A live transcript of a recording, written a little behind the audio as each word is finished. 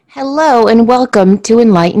Hello and welcome to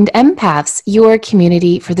Enlightened Empaths, your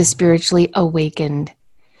community for the spiritually awakened.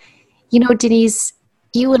 You know, Denise,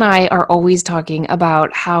 you and I are always talking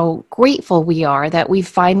about how grateful we are that we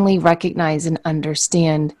finally recognize and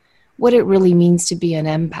understand what it really means to be an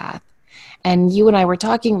empath. And you and I were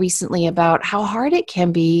talking recently about how hard it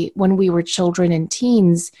can be when we were children and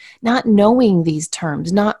teens, not knowing these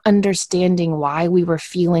terms, not understanding why we were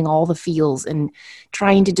feeling all the feels and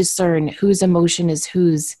trying to discern whose emotion is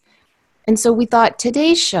whose. And so we thought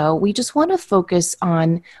today's show, we just want to focus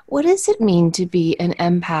on what does it mean to be an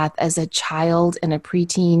empath as a child and a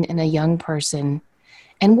preteen and a young person?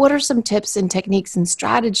 And what are some tips and techniques and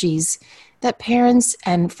strategies that parents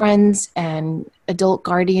and friends and adult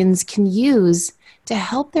guardians can use to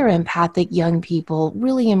help their empathic young people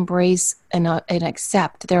really embrace and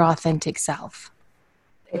accept their authentic self?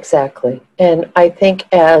 Exactly. And I think,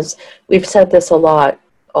 as we've said this a lot,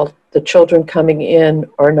 all the children coming in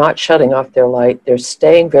are not shutting off their light. They're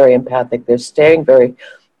staying very empathic. They're staying very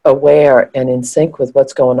aware and in sync with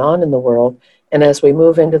what's going on in the world. And as we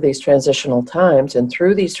move into these transitional times and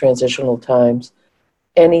through these transitional times,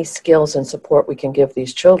 any skills and support we can give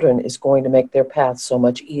these children is going to make their path so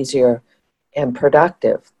much easier and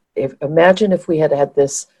productive. Imagine if we had had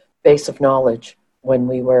this base of knowledge when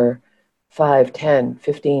we were 5, 10,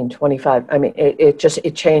 15, 25. I mean,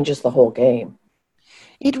 it changes the whole game.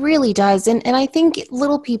 It really does. And I think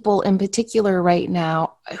little people in particular right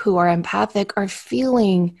now who are empathic are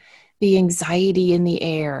feeling the anxiety in the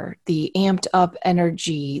air, the amped up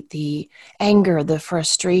energy, the anger, the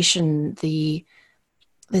frustration, the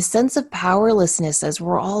sense of powerlessness as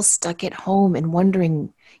we're all stuck at home and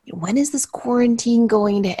wondering, when is this quarantine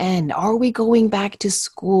going to end? Are we going back to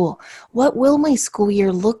school? What will my school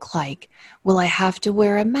year look like? Will I have to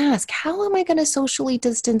wear a mask? How am I going to socially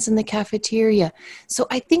distance in the cafeteria? So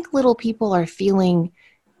I think little people are feeling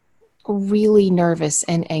really nervous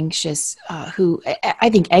and anxious, I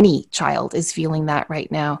think any child is feeling that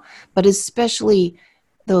right now, but especially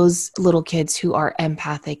those little kids who are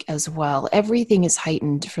empathic as well. Everything is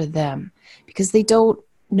heightened for them because they don't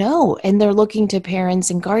know, and they're looking to parents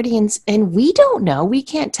and guardians, and we don't know. We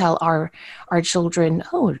can't tell our children,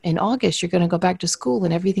 oh, in August you're going to go back to school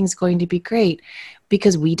and everything's going to be great,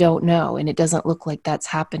 because we don't know, and it doesn't look like that's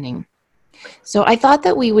happening. So I thought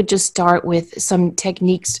that we would just start with some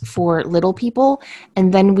techniques for little people,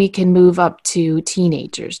 and then we can move up to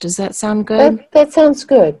teenagers. Does that sound good? That sounds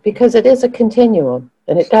good, because it is a continuum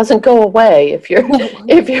and it doesn't go away. If you're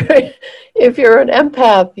if you're if you're an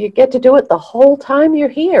empath, you get to do it the whole time you're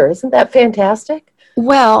here. Isn't that fantastic?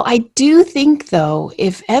 Well, I do think, though,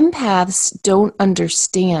 if empaths don't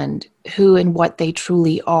understand who and what they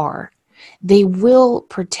truly are, they will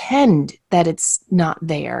pretend that it's not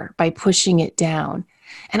there by pushing it down.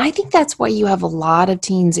 And I think that's why you have a lot of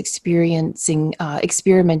teens experimenting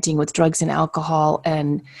with drugs and alcohol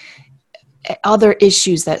and other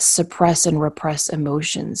issues that suppress and repress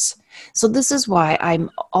emotions. So this is why I'm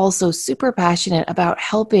also super passionate about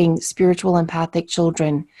helping spiritual empathic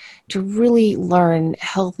children to really learn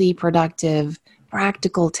healthy, productive,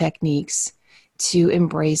 practical techniques to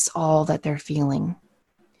embrace all that they're feeling.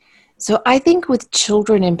 So I think with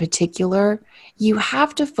children in particular, you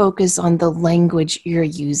have to focus on the language you're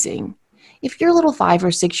using. If your little 5 or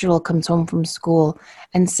 6-year-old comes home from school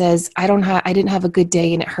and says, I didn't have a good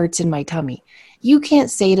day and it hurts in my tummy, you can't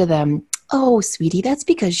say to them, oh, sweetie, that's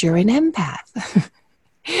because you're an empath.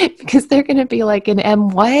 Because they're going to be like, an M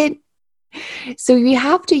what? So you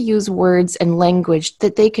have to use words and language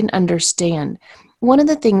that they can understand. One of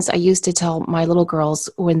the things I used to tell my little girls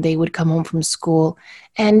when they would come home from school,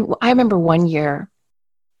 and I remember one year,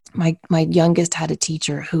 my youngest had a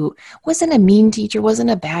teacher who wasn't a mean teacher, wasn't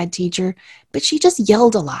a bad teacher, but she just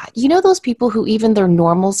yelled a lot. You know those people who even their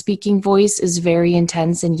normal speaking voice is very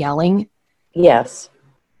intense and yelling? Yes.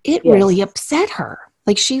 It Yes. really upset her.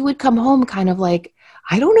 Like, she would come home kind of like,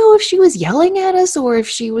 I don't know if she was yelling at us or if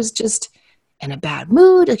she was just in a bad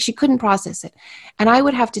mood. Like, she couldn't process it. And I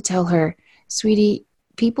would have to tell her, sweetie,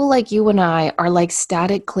 people like you and I are like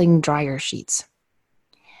static cling dryer sheets.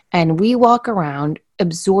 And we walk around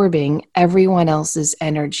absorbing everyone else's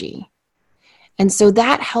energy. And so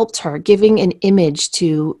that helped her, giving an image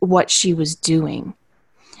to what she was doing.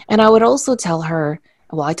 And I would also tell her,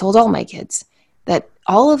 well, I told all my kids, that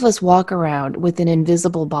all of us walk around with an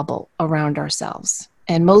invisible bubble around ourselves.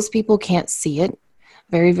 And most people can't see it.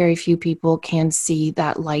 Very, very few people can see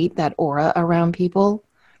that light, that aura around people.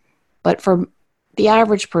 But for the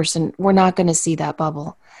average person, we're not going to see that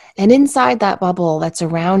bubble. And inside that bubble that's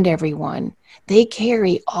around everyone, they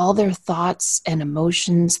carry all their thoughts and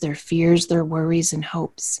emotions, their fears, their worries and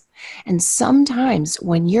hopes. And sometimes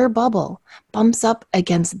when your bubble bumps up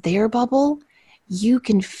against their bubble, you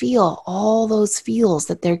can feel all those feels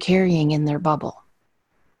that they're carrying in their bubble.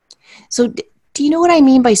 So do you know what I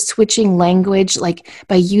mean by switching language, like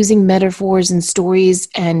by using metaphors and stories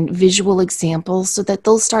and visual examples so that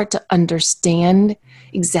they'll start to understand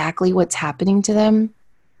exactly what's happening to them?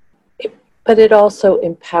 But it also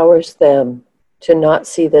empowers them to not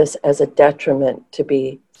see this as a detriment to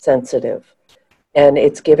be sensitive. And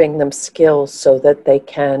it's giving them skills so that they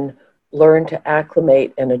can learn to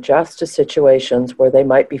acclimate and adjust to situations where they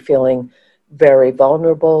might be feeling very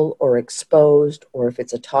vulnerable or exposed, or if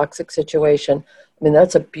it's a toxic situation. I mean,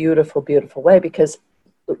 that's a beautiful, beautiful way, because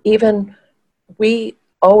even we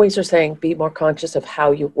always are saying be more conscious of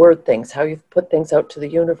how you word things, how you put things out to the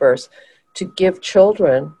universe, to give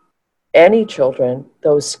children, any children,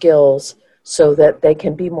 those skills so that they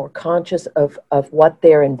can be more conscious of what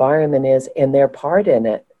their environment is and their part in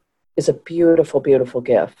it is a beautiful, beautiful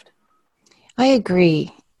gift. I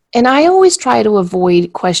agree. And I always try to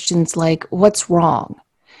avoid questions like, what's wrong?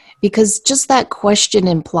 Because just that question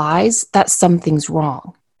implies that something's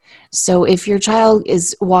wrong. So if your child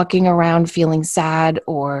is walking around feeling sad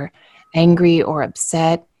or angry or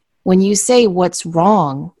upset, when you say what's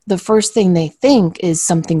wrong, the first thing they think is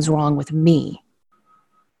something's wrong with me.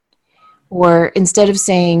 Or instead of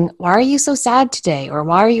saying, why are you so sad today? Or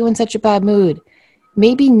why are you in such a bad mood?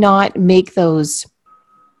 Maybe not make those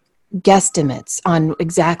guesstimates on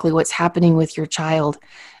exactly what's happening with your child.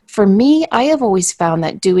 For me, I have always found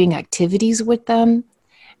that doing activities with them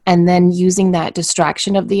and then using that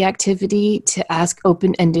distraction of the activity to ask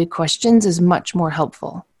open-ended questions is much more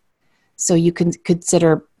helpful. So you can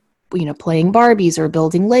consider, playing Barbies or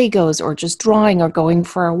building Legos or just drawing or going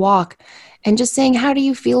for a walk and just saying, how do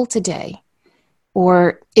you feel today?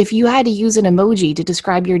 Or if you had to use an emoji to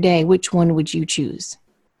describe your day, which one would you choose?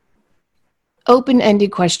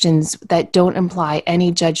 Open-ended questions that don't imply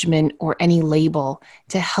any judgment or any label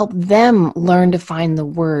to help them learn to find the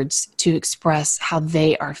words to express how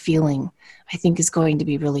they are feeling, I think is going to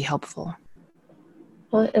be really helpful.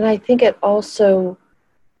 Well, and I think it also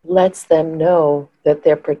lets them know that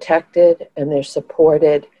they're protected and they're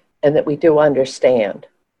supported and that we do understand.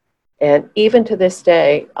 And even to this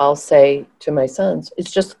day, I'll say to my sons,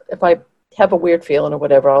 it's just if I have a weird feeling or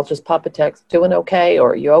whatever, I'll just pop a text, doing okay,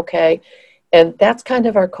 or are you okay? And that's kind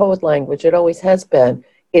of our code language. It always has been.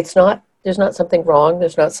 There's not something wrong,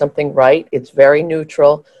 there's not something right. It's very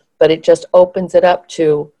neutral, but it just opens it up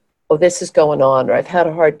to, oh, this is going on, or I've had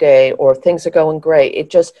a hard day, or things are going great. It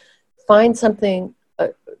just finds something,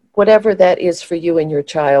 whatever that is for you and your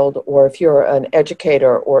child, or if you're an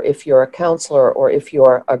educator, or if you're a counselor, or if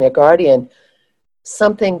you're a guardian,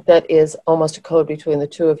 something that is almost a code between the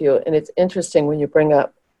two of you. And it's interesting when you bring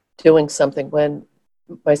up doing something. When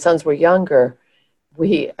my sons were younger,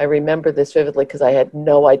 I remember this vividly because I had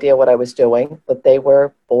no idea what I was doing, but they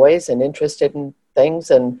were boys and interested in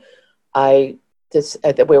things. And we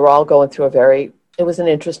were all going through it was an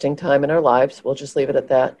interesting time in our lives. We'll just leave it at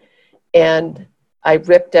that. And I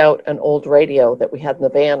ripped out an old radio that we had in the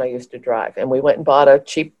van I used to drive. And we went and bought a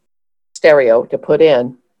cheap stereo to put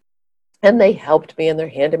in. And they helped me and they're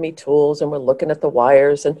handing me tools and we're looking at the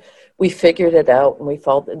wires and we figured it out and we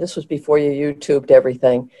felt, and this was before you YouTubed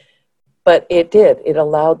everything, but it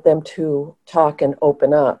allowed them to talk and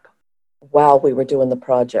open up while we were doing the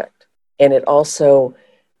project. And it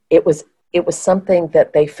was something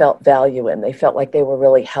that they felt value in. They felt like they were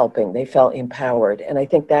really helping. They felt empowered. And I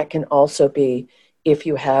think that can also be, if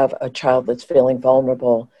you have a child that's feeling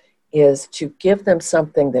vulnerable, is to give them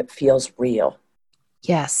something that feels real.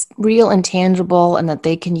 Yes, real and tangible, and that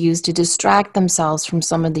they can use to distract themselves from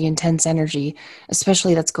some of the intense energy,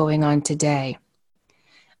 especially that's going on today.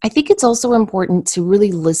 I think it's also important to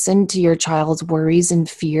really listen to your child's worries and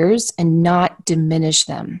fears and not diminish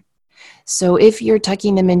them. So if you're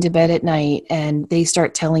tucking them into bed at night and they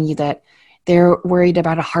start telling you that they're worried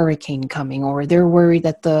about a hurricane coming or they're worried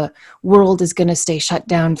that the world is going to stay shut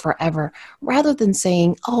down forever, rather than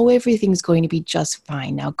saying, oh, everything's going to be just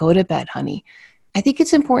fine, now go to bed, honey. I think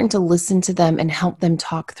it's important to listen to them and help them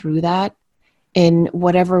talk through that in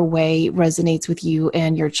whatever way resonates with you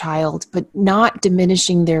and your child, but not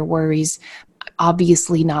diminishing their worries.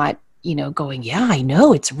 Obviously not, going, yeah, I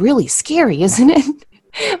know, it's really scary, isn't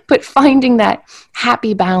it? But finding that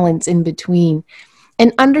happy balance in between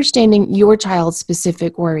and understanding your child's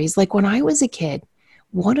specific worries. Like when I was a kid,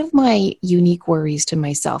 one of my unique worries to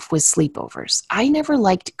myself was sleepovers. I never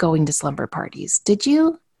liked going to slumber parties. Did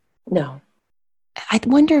you? No. I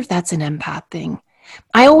wonder if that's an empath thing.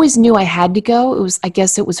 I always knew I had to go. I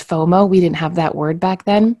guess it was FOMO. We didn't have that word back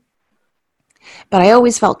then. But I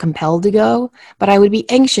always felt compelled to go, but I would be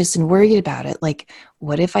anxious and worried about it. Like,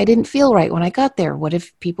 what if I didn't feel right when I got there? What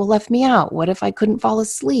if people left me out? What if I couldn't fall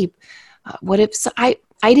asleep? What if I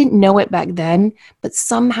didn't know it back then, but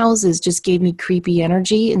some houses just gave me creepy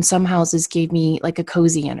energy and some houses gave me like a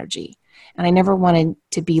cozy energy. And I never wanted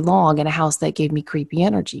to be long in a house that gave me creepy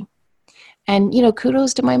energy. And,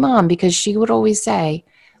 kudos to my mom because she would always say,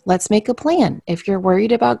 let's make a plan. If you're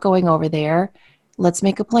worried about going over there, let's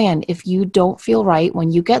make a plan. If you don't feel right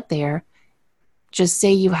when you get there, just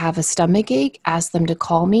say you have a stomach ache, ask them to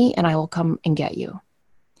call me, and I will come and get you.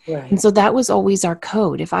 Right. And so that was always our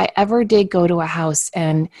code. If I ever did go to a house,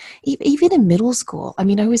 and even in middle school, I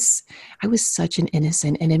mean, I was such an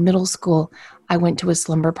innocent. And in middle school, I went to a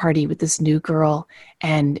slumber party with this new girl,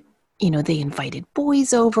 and they invited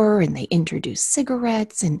boys over, and they introduced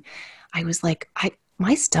cigarettes, and I was like,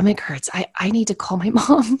 my stomach hurts. I need to call my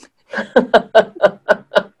mom.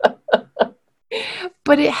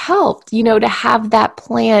 But it helped, to have that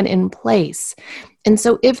plan in place. And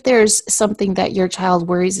so if there's something that your child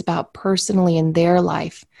worries about personally in their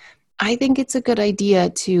life, I think it's a good idea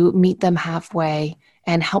to meet them halfway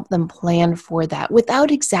and help them plan for that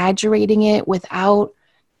without exaggerating it, without,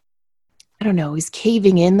 I don't know, is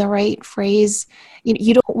caving in the right phrase?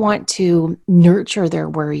 You don't want to nurture their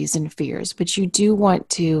worries and fears, but you do want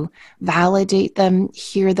to validate them,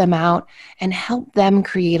 hear them out, and help them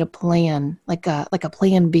create a plan, like a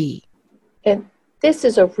plan B. And this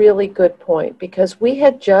is a really good point because we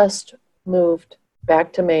had just moved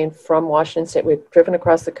back to Maine from Washington State. We'd driven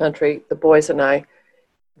across the country, the boys and I,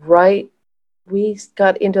 we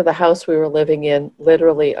got into the house we were living in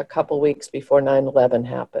literally a couple weeks before 9/11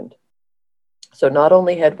 happened. So not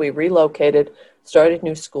only had we relocated, started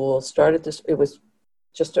new schools, it was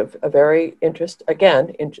just a very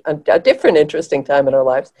a different interesting time in our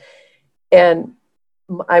lives. And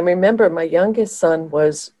I remember my youngest son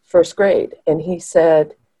was first grade, and he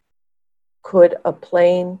said, could a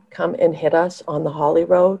plane come and hit us on the Holly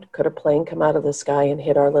Road? Could a plane come out of the sky and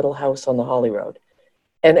hit our little house on the Holly Road?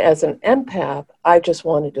 And as an empath, I just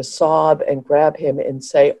wanted to sob and grab him and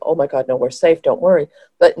say, oh my God, no, we're safe, don't worry.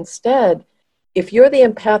 But instead, if you're the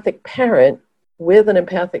empathic parent with an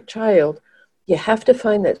empathic child, you have to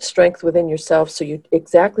find that strength within yourself. So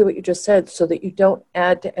exactly what you just said, so that you don't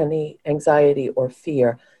add to any anxiety or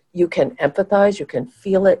fear. You can empathize, you can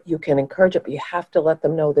feel it, you can encourage it, but you have to let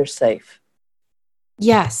them know they're safe.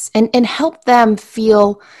 Yes, and help them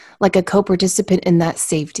feel like a co-participant in that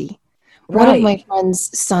safety. One of my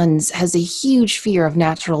friend's sons has a huge fear of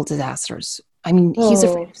natural disasters. I mean, he's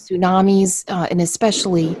afraid of tsunamis, and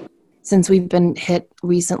especially since we've been hit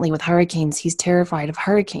recently with hurricanes, he's terrified of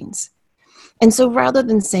hurricanes. And so rather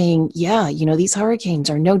than saying, yeah, these hurricanes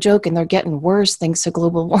are no joke and they're getting worse thanks to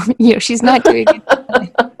global warming, she's not doing it.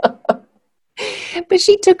 But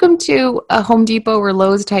she took him to a Home Depot or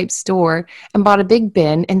Lowe's type store and bought a big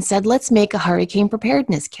bin and said, let's make a hurricane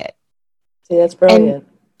preparedness kit. See, that's brilliant. And,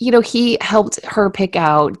 he helped her pick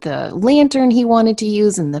out the lantern he wanted to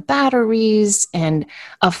use and the batteries and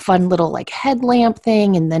a fun little like headlamp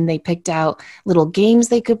thing. And then they picked out little games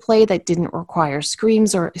they could play that didn't require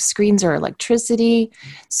screens or electricity.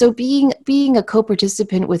 So being a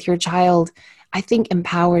co-participant with your child, I think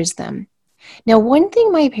empowers them. Now, one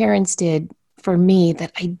thing my parents did for me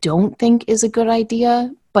that I don't think is a good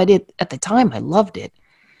idea, but at the time I loved it.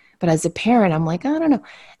 But as a parent, I'm like, I don't know.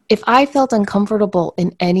 If I felt uncomfortable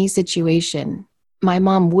in any situation, my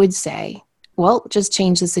mom would say, well, just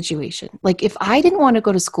change the situation. Like if I didn't want to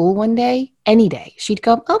go to school one day, any day, she'd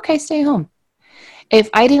go, okay, stay home. If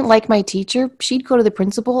I didn't like my teacher, she'd go to the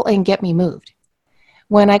principal and get me moved.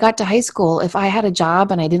 When I got to high school, if I had a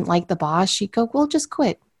job and I didn't like the boss, she'd go, well, just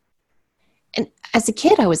quit. And as a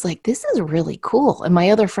kid, I was like, this is really cool. And my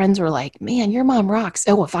other friends were like, man, your mom rocks.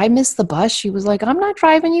 Oh, if I missed the bus, she was like, I'm not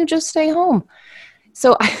driving you, just stay home.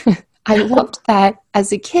 So I loved that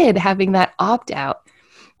as a kid, having that opt-out.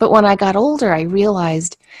 But when I got older, I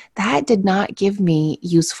realized that did not give me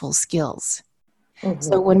useful skills. Mm-hmm.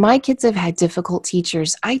 So when my kids have had difficult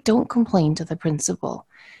teachers, I don't complain to the principal.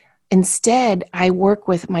 Instead, I work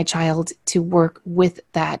with my child to work with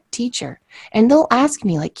that teacher. And they'll ask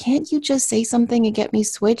me, like, can't you just say something and get me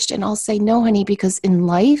switched? And I'll say, no, honey, because in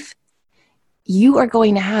life, you are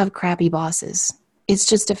going to have crappy bosses. It's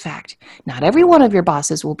just a fact. Not every one of your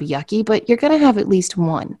bosses will be yucky, but you're going to have at least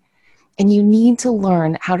one. And you need to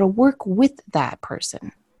learn how to work with that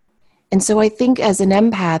person. And so I think as an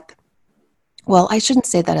empath, well, I shouldn't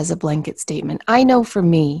say that as a blanket statement. I know for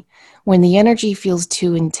me, when the energy feels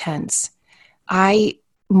too intense, I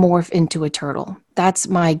morph into a turtle. That's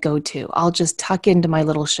my go-to. I'll just tuck into my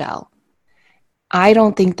little shell. I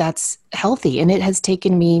don't think that's healthy. And it has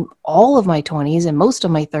taken me all of my 20s and most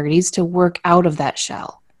of my 30s to work out of that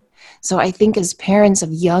shell. So I think as parents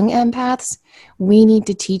of young empaths, we need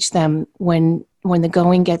to teach them when the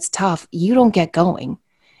going gets tough, you don't get going.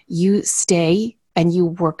 You stay and you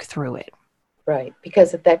work through it. Right,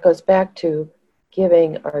 because that goes back to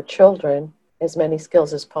giving our children as many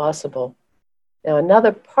skills as possible. Now,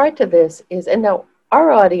 another part to this is, and now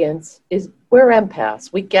our audience is, we're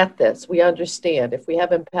empaths. We get this. We understand. If we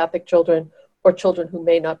have empathic children or children who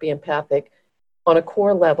may not be empathic, on a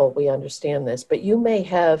core level, we understand this. But you may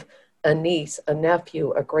have a niece, a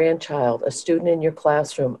nephew, a grandchild, a student in your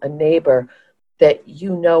classroom, a neighbor that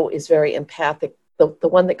you know is very empathic, the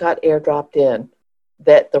one that got airdropped in,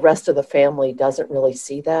 that the rest of the family doesn't really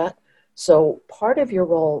see that. So part of your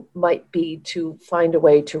role might be to find a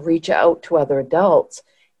way to reach out to other adults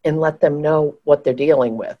and let them know what they're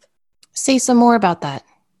dealing with. Say some more about that.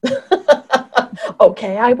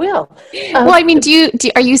 Okay, I will. Well, I mean,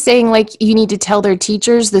 are you saying like you need to tell their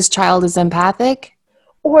teachers this child is empathic?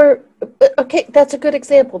 Or, okay, that's a good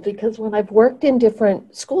example, because when I've worked in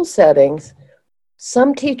different school settings,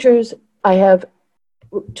 some teachers, I have,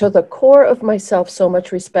 to the core of myself, so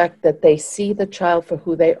much respect that they see the child for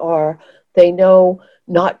who they are. They know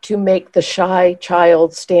not to make the shy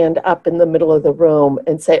child stand up in the middle of the room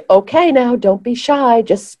and say, okay, now don't be shy,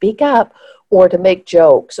 just speak up, or to make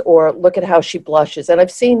jokes, or look at how she blushes. And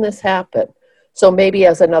I've seen this happen. So maybe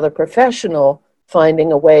as another professional,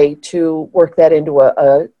 finding a way to work that into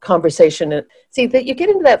a conversation. And see, that you get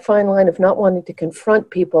into that fine line of not wanting to confront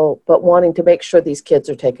people, but wanting to make sure these kids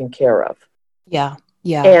are taken care of. Yeah.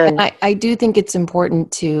 Yeah. And I do think it's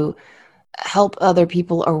important to help other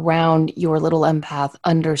people around your little empath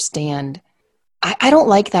understand. I don't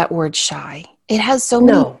like that word shy. It has so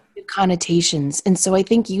many connotations. And so I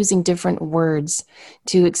think using different words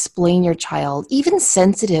to explain your child, even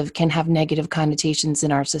sensitive, can have negative connotations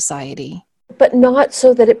in our society. But not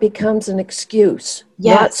so that it becomes an excuse.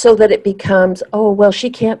 Yes. Not so that it becomes, oh, well, she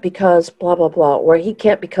can't because blah, blah, blah, or he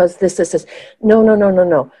can't because this.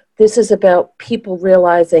 No. This is about people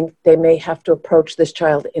realizing they may have to approach this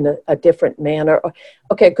child in a different manner.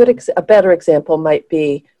 Okay, a better example might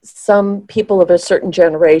be some people of a certain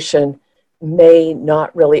generation may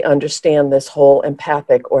not really understand this whole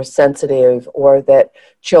empathic or sensitive, or that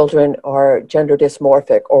children are gender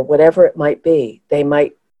dysmorphic, or whatever it might be. They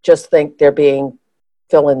might just think they're being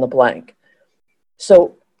fill in the blank.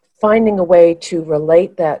 So finding a way to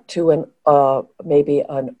relate that to maybe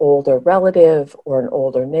an older relative or an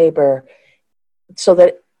older neighbor, so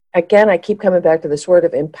that, again, I keep coming back to this word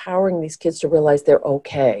of empowering these kids to realize they're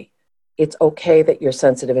okay. It's okay that you're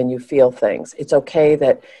sensitive and you feel things. It's okay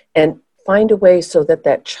that, and find a way so that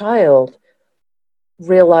that child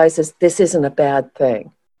realizes this isn't a bad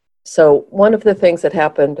thing. So one of the things that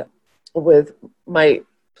happened with my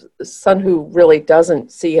son, who really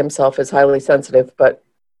doesn't see himself as highly sensitive, but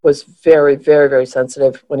was very, very, very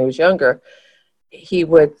sensitive when he was younger,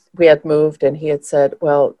 we had moved, and he had said,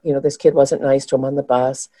 well, this kid wasn't nice to him on the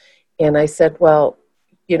bus. And I said, well,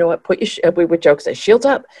 you know what, we would joke, say, shields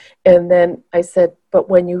up. And then I said, but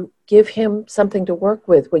when you give him something to work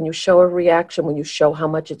with, when you show a reaction, when you show how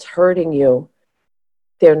much it's hurting you,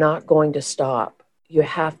 they're not going to stop. You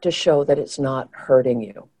have to show that it's not hurting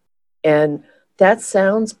you. And that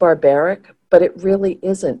sounds barbaric, but it really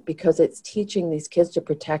isn't, because it's teaching these kids to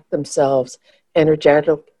protect themselves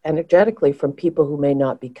energetically from people who may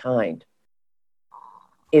not be kind.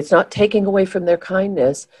 It's not taking away from their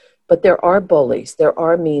kindness, but there are bullies, there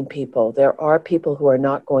are mean people, there are people who are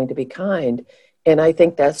not going to be kind. And I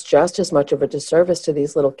think that's just as much of a disservice to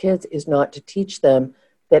these little kids, is not to teach them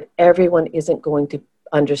that everyone isn't going to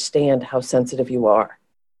understand how sensitive you are.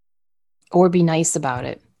 Or be nice about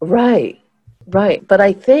it. Right. But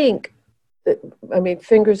I think,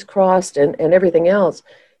 fingers crossed and everything else,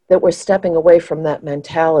 that we're stepping away from that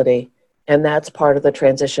mentality. And that's part of the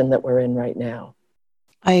transition that we're in right now.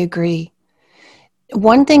 I agree.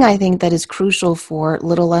 One thing I think that is crucial for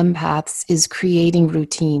little empaths is creating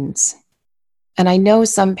routines. And I know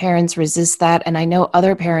some parents resist that, and I know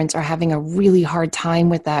other parents are having a really hard time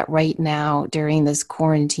with that right now during this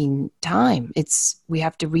quarantine time. We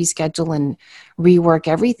have to reschedule and rework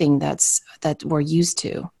everything that we're used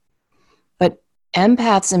to. But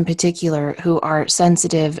empaths in particular, who are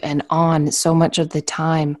sensitive and on so much of the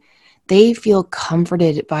time, they feel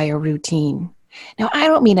comforted by a routine. Now, I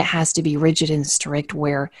don't mean it has to be rigid and strict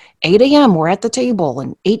where 8 a.m. we're at the table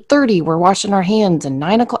and 8:30 we're washing our hands and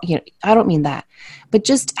 9 o'clock. I don't mean that. But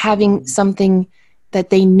just having something that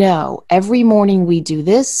they know every morning we do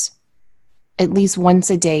this, at least once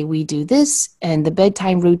a day we do this, and the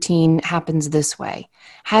bedtime routine happens this way.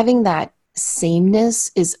 Having that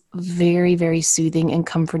sameness is very, very soothing and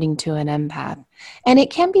comforting to an empath. And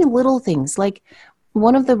it can be little things. Like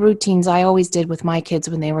one of the routines I always did with my kids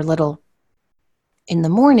when they were little, in the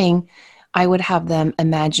morning, I would have them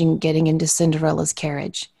imagine getting into Cinderella's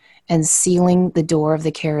carriage and sealing the door of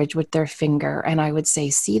the carriage with their finger. And I would say,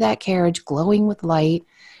 see that carriage glowing with light,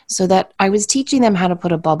 so that I was teaching them how to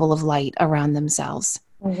put a bubble of light around themselves.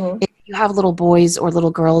 Mm-hmm. If you have little boys or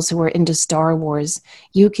little girls who are into Star Wars,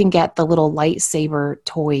 you can get the little lightsaber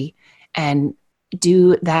toy and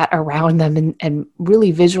do that around them, and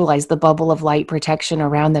really visualize the bubble of light protection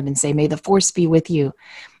around them and say, may the force be with you.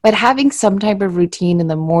 But having some type of routine in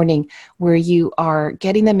the morning where you are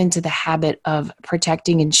getting them into the habit of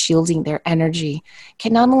protecting and shielding their energy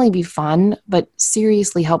can not only be fun, but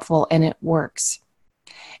seriously helpful, and it works.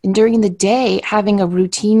 And during the day, having a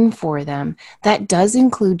routine for them that does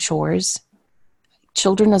include chores.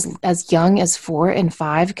 Children as young as 4 and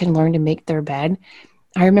 5 can learn to make their bed.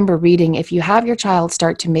 I remember reading, if you have your child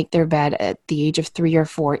start to make their bed at the age of 3 or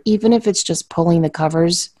 4, even if it's just pulling the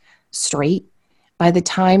covers straight, by the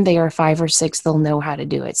time they are 5 or 6, they'll know how to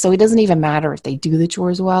do it. So it doesn't even matter if they do the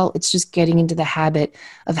chores well. It's just getting into the habit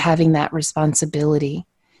of having that responsibility.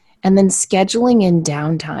 And then scheduling in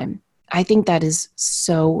downtime. I think that is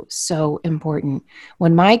so, so important.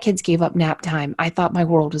 When my kids gave up nap time, I thought my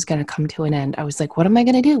world was going to come to an end. I was like, what am I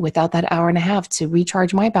going to do without that hour and a half to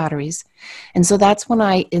recharge my batteries? And so that's when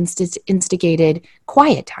I instigated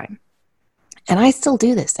quiet time. And I still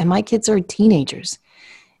do this. And my kids are teenagers.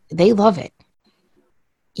 They love it.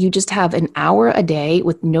 You just have an hour a day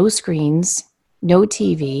with no screens, no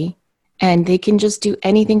TV, and they can just do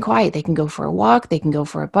anything quiet. They can go for a walk, they can go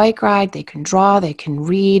for a bike ride, they can draw, they can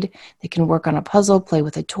read, they can work on a puzzle, play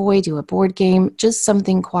with a toy, do a board game, just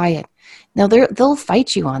something quiet. Now, they'll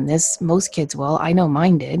fight you on this. Most kids will. I know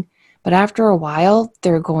mine did. But after a while,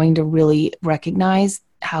 they're going to really recognize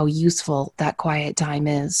how useful that quiet time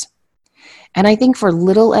is. And I think for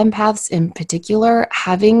little empaths in particular,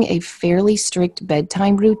 having a fairly strict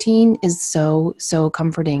bedtime routine is so, so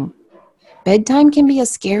comforting. Bedtime can be a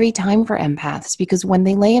scary time for empaths because when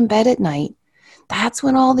they lay in bed at night, that's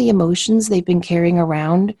when all the emotions they've been carrying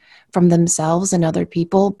around from themselves and other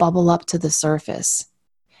people bubble up to the surface.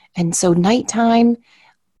 And so nighttime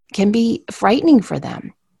can be frightening for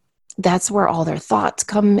them. That's where all their thoughts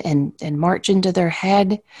come and march into their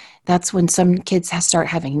head. That's when some kids start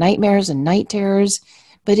having nightmares and night terrors.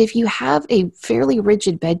 But if you have a fairly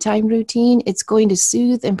rigid bedtime routine, it's going to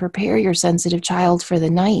soothe and prepare your sensitive child for the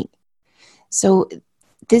night. So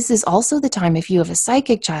this is also the time, if you have a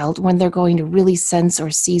psychic child, when they're going to really sense or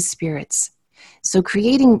see spirits. So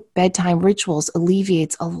creating bedtime rituals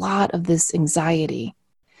alleviates a lot of this anxiety.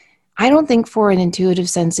 I don't think for an intuitive,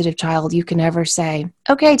 sensitive child, you can ever say,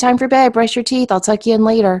 okay, time for bed, brush your teeth, I'll tuck you in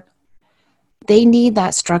later. They need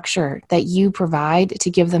that structure that you provide to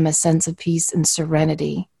give them a sense of peace and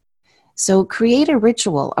serenity. So create a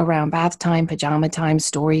ritual around bath time, pajama time,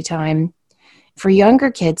 story time. For younger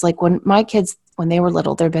kids, like when my kids, when they were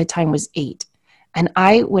little, their bedtime was 8. And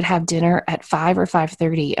I would have dinner at 5 or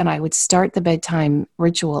 5:30, and I would start the bedtime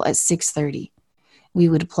ritual at 6:30. We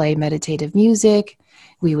would play meditative music.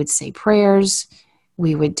 We would say prayers.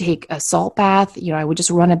 We would take a salt bath. I would just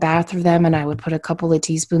run a bath through them, and I would put a couple of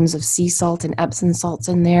teaspoons of sea salt and Epsom salts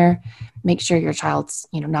in there. Make sure your child's,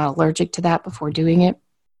 not allergic to that before doing it.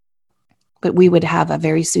 But we would have a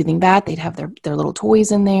very soothing bath. They'd have their little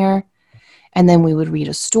toys in there. And then we would read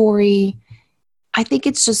a story. I think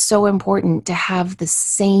it's just so important to have the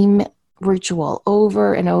same ritual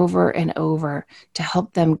over and over and over to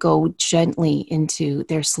help them go gently into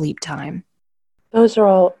their sleep time. Those are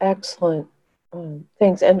all excellent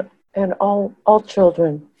things, and all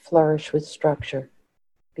children flourish with structure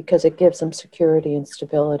because it gives them security and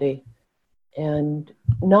stability, and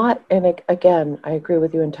not. And again, I agree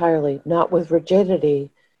with you entirely. Not with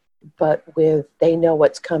rigidity, but with they know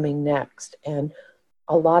what's coming next. And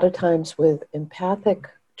a lot of times with empathic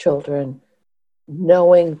children,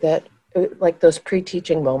 knowing that, like those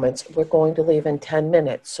pre-teaching moments, we're going to leave in 10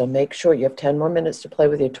 minutes, so make sure you have 10 more minutes to play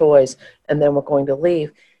with your toys, and then we're going to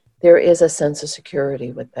leave. There is a sense of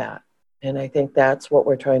security with that. And I think that's what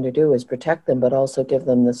we're trying to do, is protect them, but also give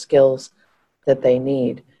them the skills that they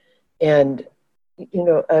need. And,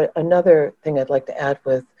 another thing I'd like to add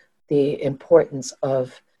with the importance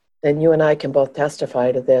of, and you and I can both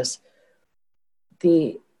testify to this,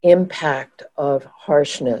 the impact of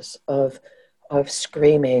harshness, of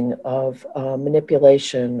screaming, of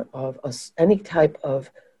manipulation, of any type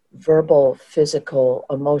of verbal, physical,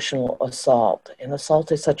 emotional assault. And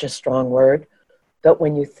assault is such a strong word, but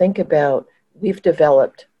when you think about, we've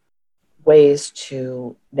developed ways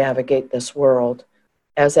to navigate this world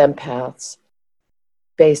as empaths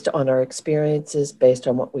based on our experiences, based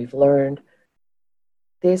on what we've learned.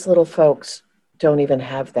 These little folks don't even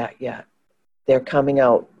have that yet. They're coming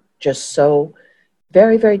out just so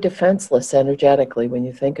very, very defenseless energetically when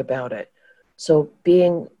you think about it. So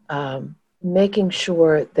making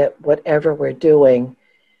sure that whatever we're doing,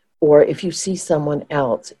 or if you see someone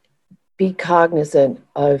else, be cognizant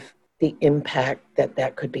of the impact that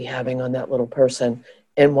that could be having on that little person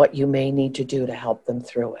and what you may need to do to help them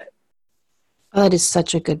through it. Oh, that is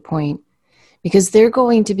such a good point, because they're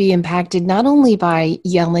going to be impacted not only by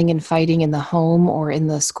yelling and fighting in the home or in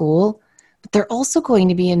the school, but they're also going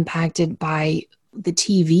to be impacted by the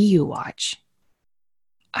TV you watch.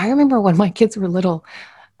 I remember when my kids were little,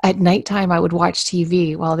 at nighttime, I would watch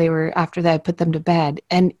TV while they were, after that, I put them to bed.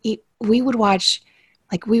 And we would watch,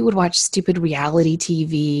 stupid reality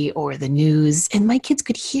TV or the news, and my kids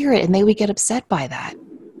could hear it and they would get upset by that.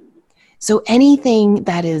 So anything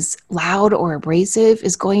that is loud or abrasive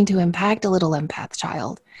is going to impact a little empath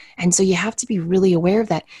child. And so you have to be really aware of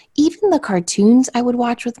that. Even the cartoons I would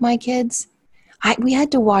watch with my kids, we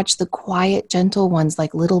had to watch the quiet, gentle ones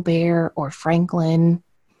like Little Bear or Franklin.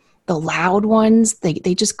 The loud ones, they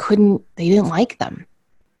just couldn't, they didn't like them.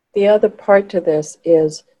 The other part to this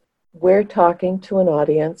is we're talking to an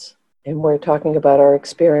audience and we're talking about our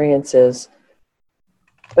experiences,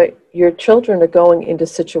 but your children are going into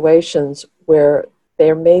situations where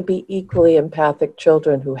there may be equally empathic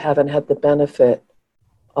children who haven't had the benefit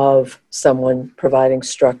of someone providing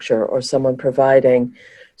structure or someone providing,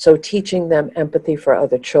 so teaching them empathy for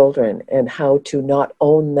other children and how to not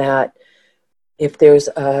own that. If there's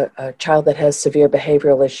a child that has severe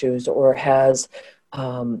behavioral issues or has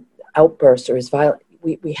outbursts or is violent,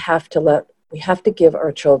 we have to give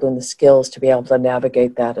our children the skills to be able to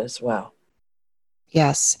navigate that as well.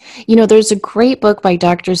 Yes. You know, there's a great book by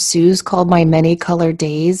Dr. Seuss called My Many Colored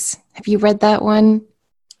Days. Have you read that one?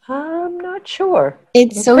 I'm not sure.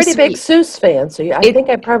 It's I'm so a pretty sweet. big Seuss fan, so I think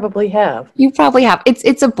I probably have. You probably have.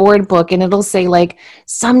 It's a board book, and it'll say, like,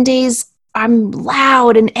 some days I'm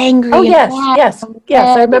loud and angry Oh, and yes.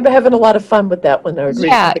 I remember having a lot of fun with that when I would read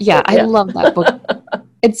it to the yeah, kids. I love that book.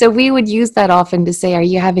 And so we would use that often to say, are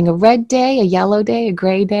you having a red day, a yellow day, a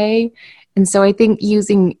gray day? And so I think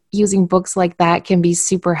using books like that can be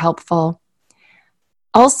super helpful.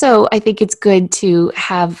 Also, I think it's good to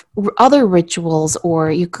have other rituals, or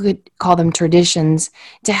you could call them traditions,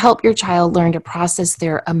 to help your child learn to process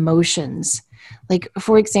their emotions. Like,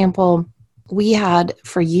 for example, we had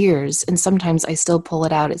for years, and sometimes I still pull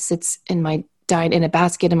it out, it sits in in a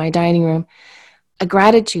basket in my dining room, a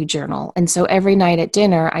gratitude journal. And so every night at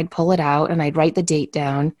dinner, I'd pull it out and I'd write the date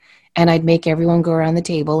down, and I'd make everyone go around the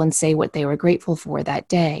table and say what they were grateful for that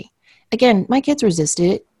day. Again, my kids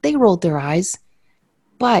resisted it. They rolled their eyes.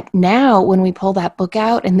 But now when we pull that book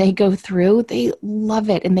out and they go through, they love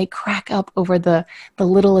it and they crack up over the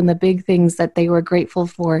little and the big things that they were grateful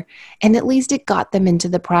for. And at least it got them into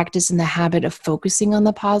the practice and the habit of focusing on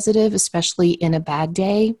the positive, especially in a bad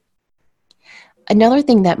day. Another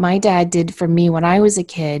thing that my dad did for me when I was a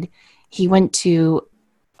kid, he went to,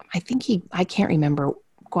 I can't remember,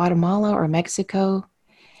 Guatemala or Mexico.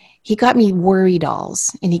 He got me worry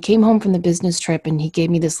dolls, and he came home from the business trip and he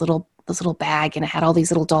gave me this little bag, and it had all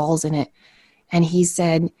these little dolls in it. And he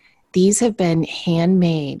said, these have been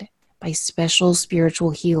handmade by special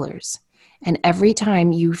spiritual healers. And every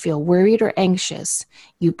time you feel worried or anxious,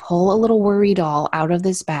 you pull a little worry doll out of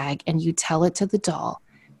this bag and you tell it to the doll,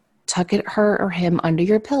 tuck it, her or him, under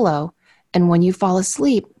your pillow. And when you fall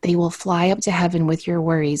asleep, they will fly up to heaven with your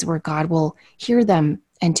worries, where God will hear them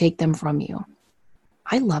and take them from you.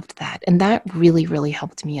 I loved that. And that really, really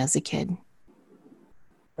helped me as a kid.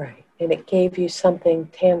 Right. And it gave you something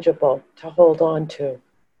tangible to hold on to.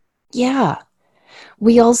 Yeah.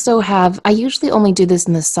 We also have, I usually only do this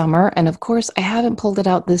in the summer. And of course, I haven't pulled it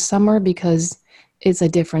out this summer because it's a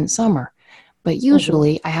different summer. But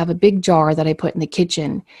usually I have a big jar that I put in the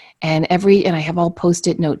kitchen, and I have all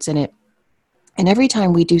Post-it notes in it. And every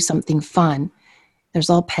time we do something fun, there's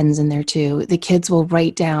all pens in there too, the kids will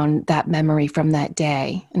write down that memory from that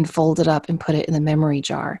day and fold it up and put it in the memory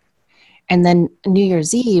jar. And then New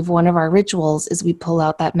Year's Eve, one of our rituals is we pull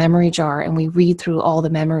out that memory jar and we read through all the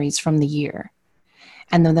memories from the year.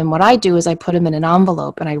 And then what I do is I put them in an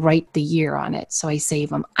envelope and I write the year on it. So I save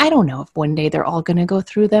them. I don't know if one day they're all going to go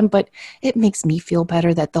through them, but it makes me feel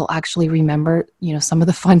better that they'll actually remember, some of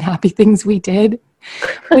the fun, happy things we did.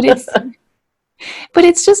 But But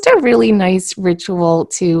it's just a really nice ritual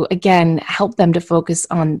to, again, help them to focus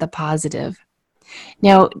on the positive.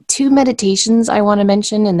 Now, two meditations I want to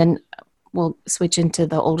mention, and then we'll switch into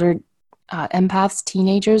the older empaths,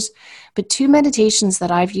 teenagers. But two meditations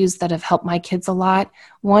that I've used that have helped my kids a lot.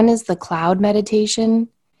 One is the cloud meditation.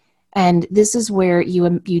 And this is where you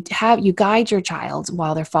guide your child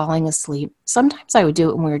while they're falling asleep. Sometimes I would do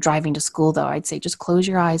it when we were driving to school, though. I'd say, just close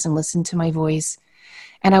your eyes and listen to my voice.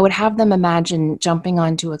 And I would have them imagine jumping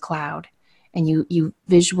onto a cloud. And you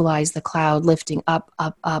visualize the cloud lifting up,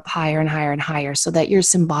 up, up, higher and higher and higher, so that you're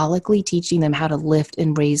symbolically teaching them how to lift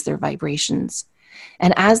and raise their vibrations.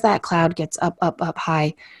 And as that cloud gets up, up, up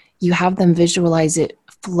high, you have them visualize it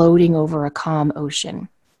floating over a calm ocean.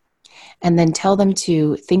 And then tell them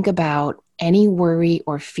to think about any worry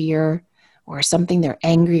or fear or something they're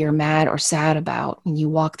angry or mad or sad about. And you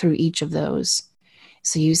walk through each of those.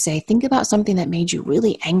 So you say, think about something that made you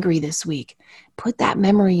really angry this week. Put that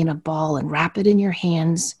memory in a ball and wrap it in your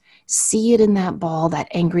hands. See it in that ball, that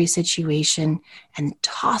angry situation, and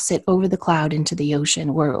toss it over the cloud into the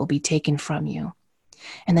ocean where it will be taken from you.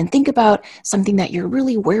 And then think about something that you're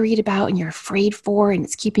really worried about and you're afraid for, and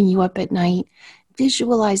it's keeping you up at night.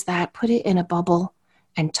 Visualize that, put it in a bubble,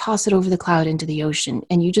 and toss it over the cloud into the ocean.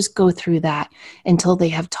 And you just go through that until they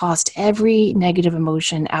have tossed every negative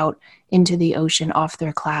emotion out into the ocean off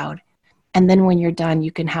their cloud. And then when you're done,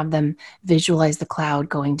 you can have them visualize the cloud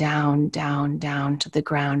going down, down, down to the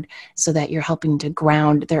ground, so that you're helping to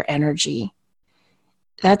ground their energy.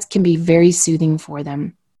 That can be very soothing for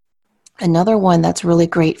them. Another one that's really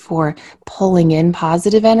great for pulling in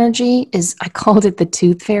positive energy is, I called it the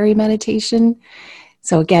tooth fairy meditation.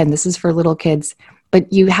 So again, this is for little kids,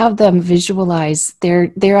 but you have them visualize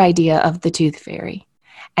their idea of the tooth fairy.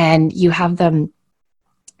 And you have them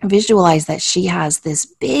visualize that she has this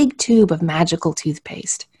big tube of magical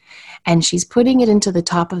toothpaste, and she's putting it into the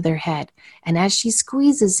top of their head. And as she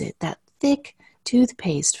squeezes it, that thick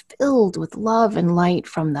toothpaste filled with love and light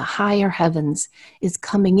from the higher heavens is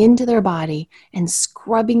coming into their body and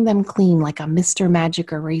scrubbing them clean like a Mr.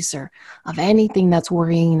 Magic eraser of anything that's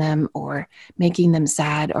worrying them or making them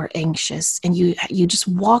sad or anxious. And you just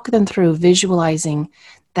walk them through visualizing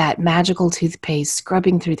that magical toothpaste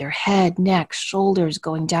scrubbing through their head, neck, shoulders,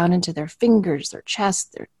 going down into their fingers, their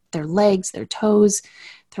chest, their legs, their toes,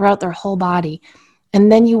 throughout their whole body. And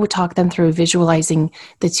then you would talk them through visualizing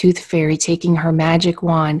the tooth fairy taking her magic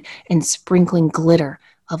wand and sprinkling glitter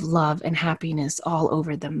of love and happiness all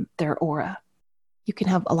over them, their aura. You can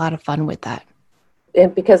have a lot of fun with that.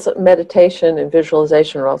 And because meditation and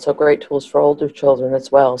visualization are also great tools for older children as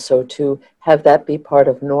well. So to have that be part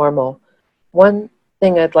of normal. One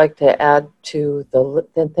thing I'd like to add to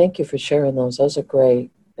and thank you for sharing those. Those are great.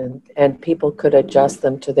 And people could adjust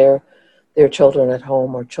them to their children at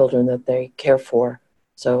home or children that they care for.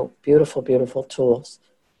 So beautiful, beautiful tools.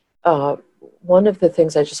 One of the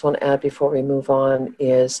things I just want to add before we move on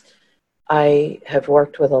is I have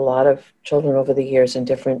worked with a lot of children over the years in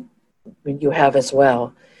different, you have as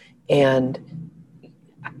well. And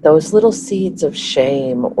those little seeds of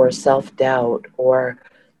shame or self-doubt, or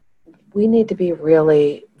we need to be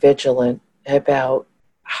really vigilant about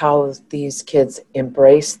how these kids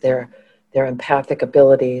embrace their empathic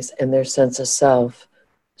abilities and their sense of self,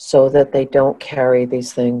 so that they don't carry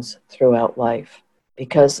these things throughout life.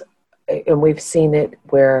 Because, and we've seen it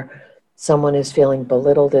where someone is feeling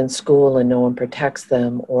belittled in school and no one protects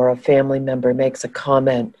them, or a family member makes a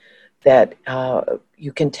comment that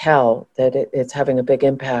you can tell that it's having a big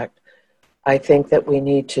impact. I think that we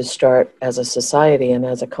need to start as a society and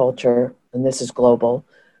as a culture, and this is global,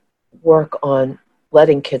 work on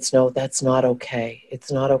letting kids know that's not okay.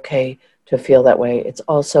 It's not okay to feel that way. It's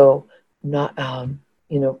also not,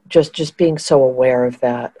 just being so aware of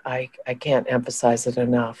that. I can't emphasize it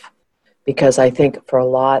enough, because I think for a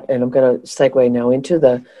lot, and I'm going to segue now into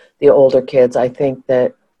the older kids, I think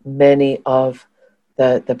that many of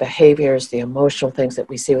the behaviors, the emotional things that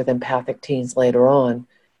we see with empathic teens later on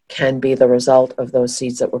can be the result of those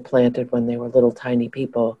seeds that were planted when they were little tiny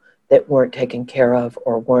people that weren't taken care of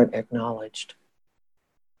or weren't acknowledged.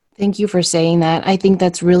 Thank you for saying that. I think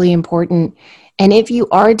that's really important. And if you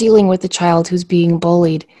are dealing with a child who's being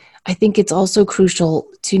bullied, I think it's also crucial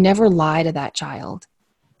to never lie to that child.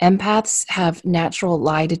 Empaths have natural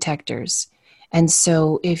lie detectors. And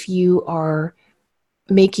so if you are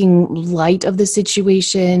making light of the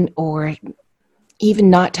situation or even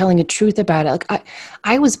not telling the truth about it, like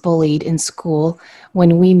I was bullied in school.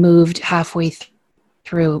 When we moved halfway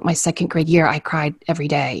through my second grade year, I cried every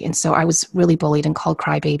day. And so I was really bullied and called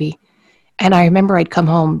crybaby. And I remember I'd come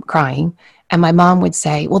home crying and my mom would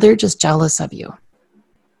say, well, they're just jealous of you.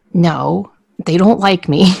 No, they don't like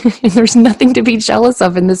me. There's nothing to be jealous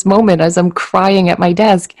of in this moment as I'm crying at my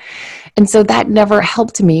desk. And so that never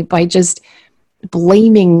helped me by just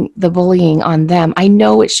blaming the bullying on them. I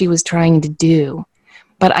know what she was trying to do,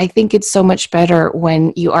 but I think it's so much better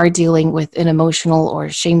when you are dealing with an emotional or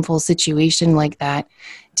shameful situation like that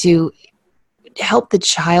to help the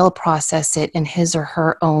child process it in his or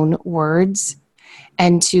her own words,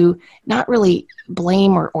 and to not really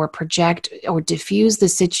blame or project or diffuse the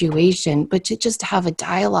situation, but to just have a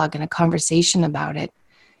dialogue and a conversation about it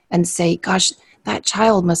and say, gosh, that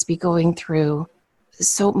child must be going through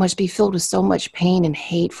must be filled with so much pain and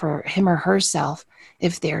hate for him or herself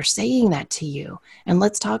if they're saying that to you. And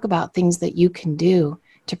let's talk about things that you can do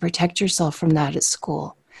to protect yourself from that at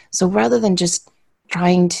school. So rather than just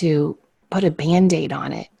trying to put a Band-Aid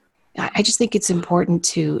on it, I just think it's important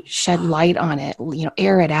to shed light on it,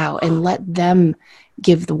 air it out and let them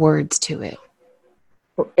give the words to it.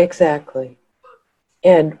 Exactly.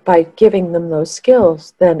 And by giving them those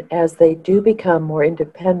skills, then as they do become more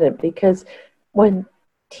independent, because when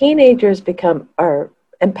teenagers become our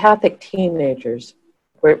empathic teenagers,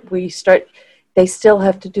 where they still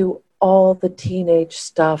have to do all the teenage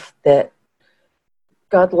stuff that,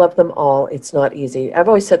 God love them all, it's not easy. I've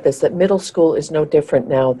always said this, that middle school is no different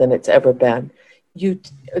now than it's ever been.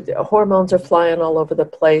 Hormones are flying all over the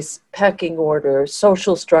place, pecking order,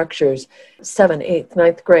 social structures, 7th, 8th,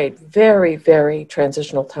 9th grade, very, very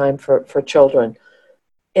transitional time for children.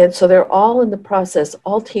 And so they're all in the process,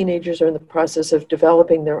 all teenagers are in the process of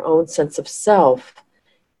developing their own sense of self.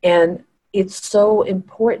 And it's so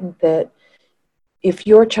important that if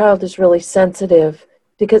your child is really sensitive,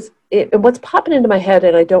 because what's popping into my head,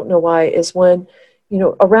 and I don't know why, is when,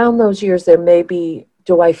 around those years there may be,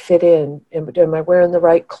 do I fit in? Am I wearing the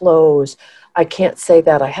right clothes? I can't say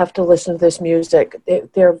that. I have to listen to this music.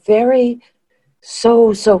 They're very,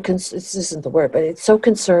 this isn't the word, but it's so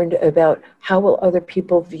concerned about how will other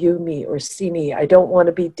people view me or see me. I don't want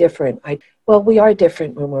to be different. Well, we are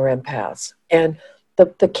different when we're empaths. And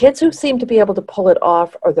the kids who seem to be able to pull it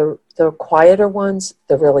off are the quieter ones.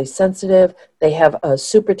 They're really sensitive. They have a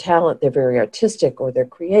super talent. They're very artistic, or they're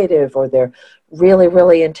creative, or they're really,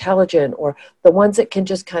 really intelligent, or the ones that can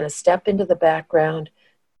just kind of step into the background,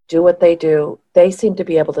 do what they do. They seem to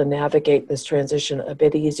be able to navigate this transition a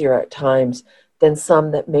bit easier at times than some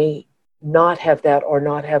that may not have that or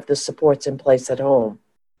not have the supports in place at home.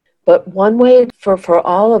 But one way for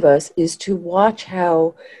all of us is to watch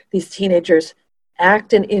how these teenagers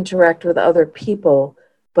act and interact with other people,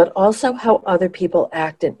 but also how other people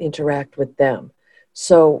act and interact with them.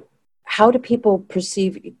 So how do people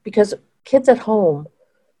perceive, because kids at home,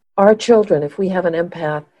 our children, if we have an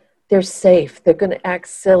empath, they're safe. They're going to act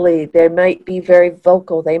silly. They might be very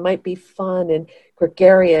vocal. They might be fun and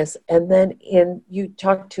gregarious. And then you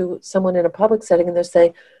talk to someone in a public setting and they'll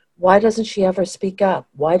say, why doesn't she ever speak up?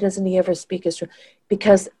 Why doesn't he ever speak his truth?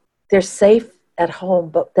 Because they're safe at home,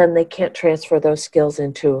 but then they can't transfer those skills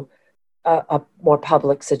into a more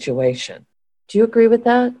public situation. Do you agree with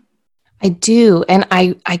that? I do. And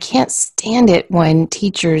I can't stand it when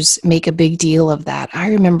teachers make a big deal of that. I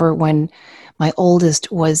remember when my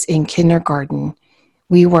oldest was in kindergarten,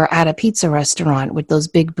 we were at a pizza restaurant with those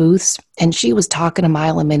big booths, and she was talking a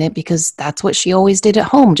mile a minute because that's what she always did at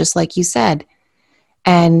home, just like you said.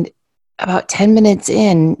 And about 10 minutes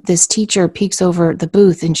in, this teacher peeks over the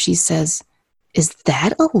booth and she says, "Is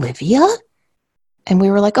that Olivia?" And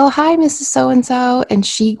we were like, "Oh, hi, Mrs. So-and-so." And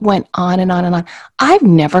she went on and on and on. "I've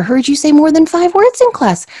never heard you say more than 5 words in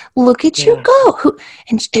class. Look at you go."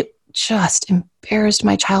 And it just embarrassed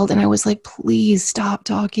my child. And I was like, please stop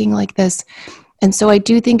talking like this. And so I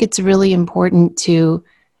do think it's really important to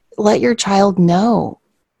let your child know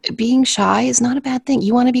being shy is not a bad thing.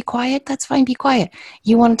 You want to be quiet? That's fine. Be quiet.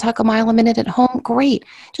 You want to talk a mile a minute at home? Great.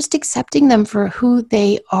 Just accepting them for who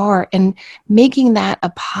they are and making that a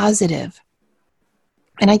positive.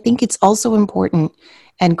 And I think it's also important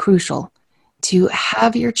and crucial to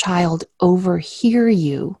have your child overhear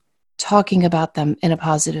you talking about them in a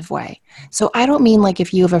positive way. So I don't mean like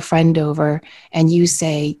if you have a friend over and you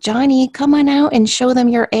say, "Johnny, come on out and show them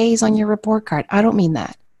your A's on your report card." I don't mean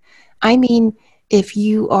that. I mean, if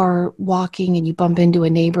you are walking and you bump into a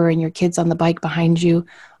neighbor and your kid's on the bike behind you,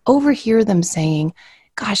 overhear them saying,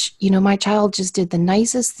 "Gosh, my child just did the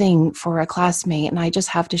nicest thing for a classmate and I just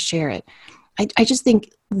have to share it." I just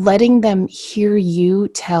think letting them hear you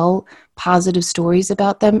tell positive stories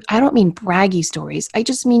about them, I don't mean braggy stories, I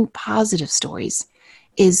just mean positive stories,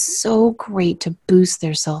 is so great to boost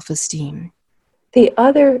their self-esteem. The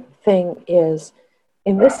other thing is,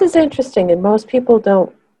 and this is interesting, and most people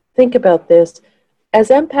don't think about this, as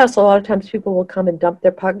empaths, a lot of times people will come and dump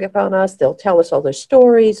their pocket on us. They'll tell us all their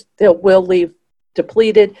stories. We'll leave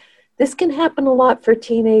depleted. This can happen a lot for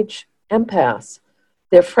teenage empaths.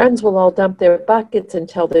 Their friends will all dump their buckets and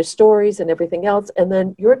tell their stories and everything else. And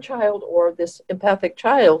then your child or this empathic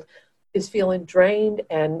child is feeling drained.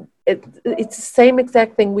 And it's the same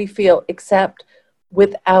exact thing we feel, except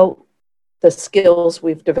without the skills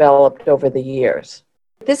we've developed over the years.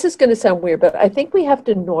 This is going to sound weird, but I think we have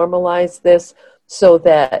to normalize this so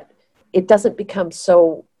that it doesn't become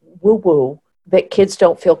so woo-woo that kids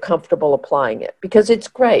don't feel comfortable applying it. Because it's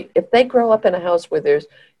great. If they grow up in a house where there's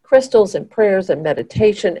crystals and prayers and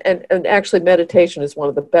meditation, and actually meditation is one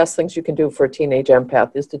of the best things you can do for a teenage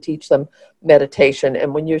empath, is to teach them meditation.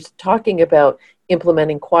 And when you're talking about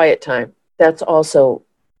implementing quiet time, that's also,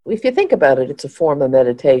 if you think about it, it's a form of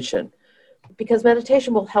meditation. Because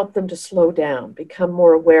meditation will help them to slow down, become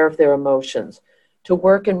more aware of their emotions, to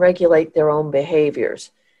work and regulate their own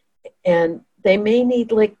behaviors. And they may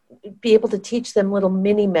need, be able to teach them little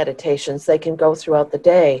mini meditations they can go throughout the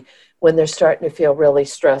day when they're starting to feel really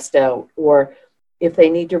stressed out, or if they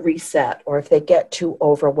need to reset, or if they get too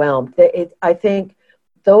overwhelmed. I think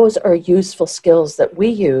those are useful skills that we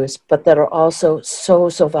use, but that are also so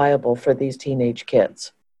viable for these teenage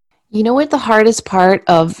kids. You know what the hardest part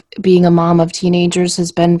of being a mom of teenagers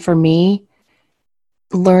has been for me?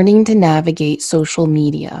 Learning to navigate social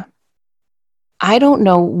media. I don't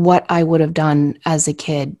know what I would have done as a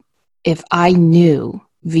kid if I knew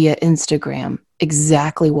via Instagram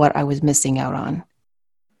exactly what I was missing out on.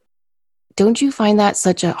 Don't you find that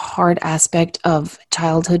such a hard aspect of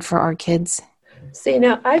childhood for our kids? See,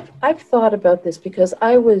 now I've thought about this because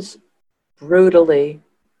I was brutally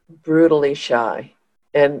shy.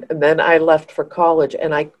 And then I left for college,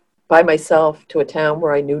 and I, by myself, to a town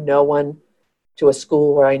where I knew no one, to a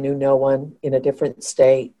school where I knew no one, in a different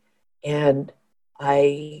state. And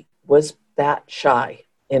I was that shy,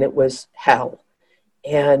 and it was hell.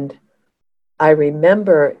 And I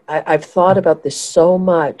remember, I've thought about this so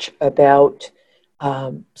much, about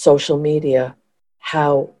social media,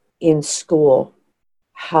 how in school,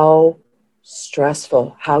 how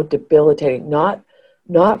stressful, how debilitating, not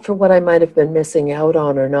for what I might have been missing out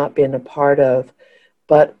on or not being a part of,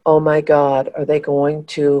 but, oh my God, are they going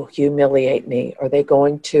to humiliate me? Are they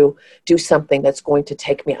going to do something that's going to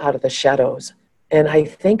take me out of the shadows? And I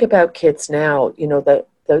think about kids now,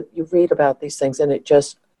 that you read about these things, and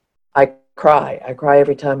I cry. I cry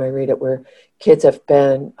every time I read it, where kids have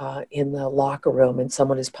been in the locker room and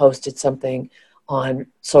someone has posted something on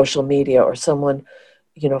social media, or someone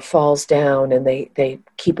falls down and they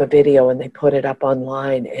keep a video and they put it up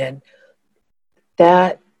online. And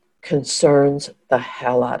that concerns the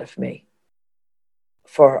hell out of me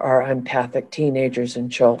for our empathic teenagers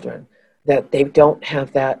and children, that they don't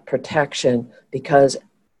have that protection, because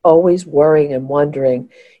always worrying and wondering,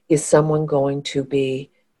 is someone going to be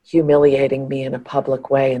humiliating me in a public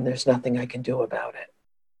way and there's nothing I can do about it?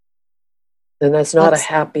 And that's not a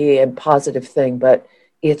happy and positive thing, but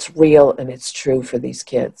it's real and it's true for these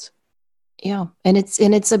kids. Yeah, and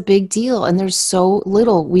it's a big deal, and there's so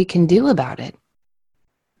little we can do about it.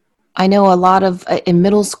 I know a lot of, in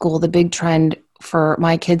middle school, the big trend for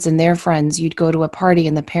my kids and their friends, you'd go to a party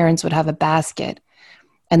and the parents would have a basket,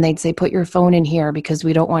 and they'd say, put your phone in here because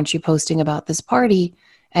we don't want you posting about this party,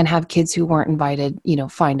 and have kids who weren't invited,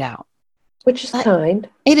 find out. Which is kind.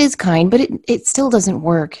 It is kind, but it still doesn't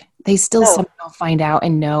work. They still somehow find out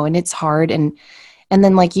and know, and it's hard. And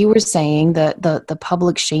then, like you were saying, the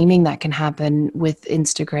public shaming that can happen with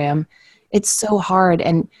Instagram, it's so hard.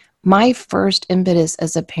 And my first impetus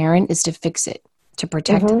as a parent is to fix it, to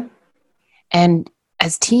protect it. And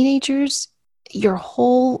as teenagers, your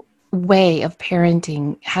whole way of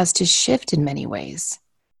parenting has to shift in many ways.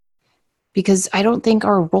 Because I don't think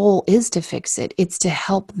our role is to fix it. It's to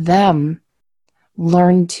help them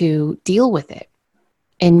learn to deal with it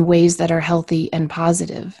in ways that are healthy and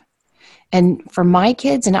positive. And for my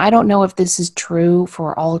kids, and I don't know if this is true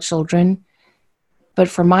for all children, but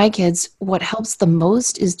for my kids, what helps the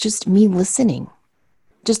most is just me listening.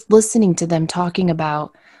 Just listening to them talking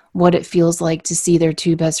about what it feels like to see their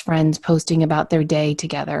two best friends posting about their day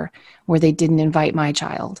together where they didn't invite my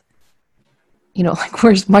child.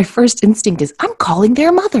 Where's my first instinct is, I'm calling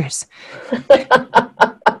their mothers.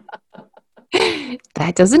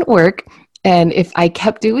 That doesn't work. And if I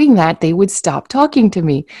kept doing that, they would stop talking to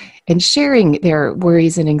me and sharing their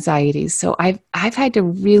worries and anxieties. So I've had to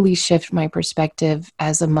really shift my perspective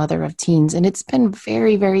as a mother of teens. And it's been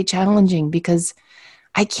very, very challenging, because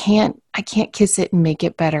I can't kiss it and make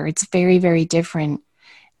it better. It's very, very different.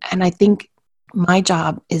 And I think my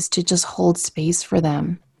job is to just hold space for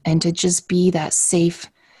them and to just be that safe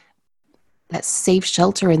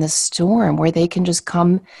shelter in the storm where they can just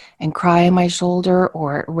come and cry on my shoulder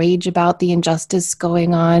or rage about the injustice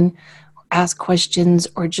going on, ask questions,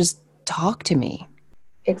 or just talk to me.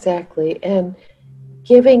 Exactly. And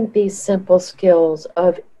giving these simple skills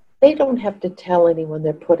of they don't have to tell anyone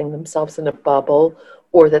they're putting themselves in a bubble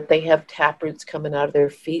or that they have taproots coming out of their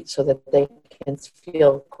feet so that they can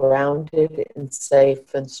feel grounded and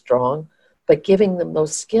safe and strong, but giving them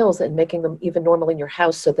those skills and making them even normal in your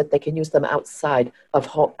house so that they can use them outside of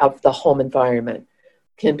the home environment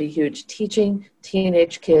can be huge. Teaching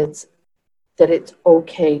teenage kids that it's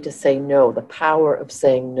okay to say no, the power of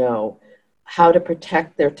saying no, how to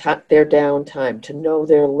protect their downtime, to know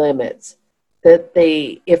their limits. That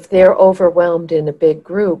if they're overwhelmed in a big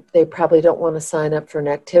group, they probably don't want to sign up for an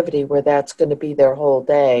activity where that's going to be their whole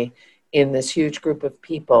day in this huge group of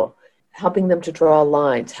people. Helping them to draw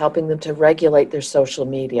lines, helping them to regulate their social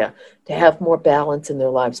media, to have more balance in their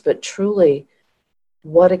lives. But truly,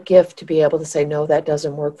 what a gift to be able to say, no, that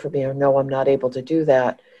doesn't work for me, or no, I'm not able to do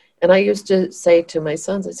that. And I used to say to my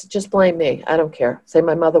sons, I said, just blame me. I don't care. Say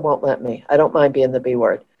my mother won't let me. I don't mind being the B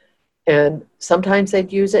word. And sometimes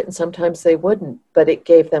they'd use it and sometimes they wouldn't, but it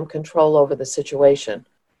gave them control over the situation.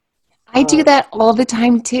 I do that all the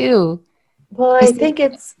time too. Well, I I say, think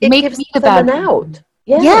it make gives me the them bad an person. out.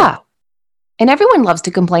 Yeah. Yeah. And everyone loves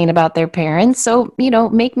to complain about their parents. So,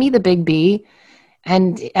 make me the big B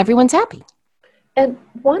and everyone's happy. And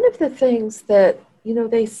one of the things that,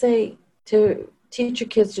 they say to teach your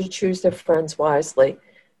kids to choose their friends wisely.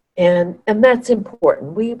 And that's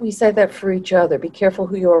important. We say that for each other. Be careful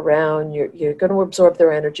who you're around. You're going to absorb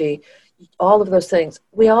their energy. All of those things.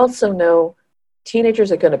 We also know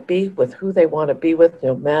teenagers are going to be with who they want to be with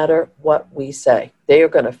no matter what we say. They are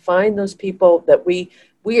going to find those people that we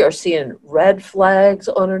are seeing red flags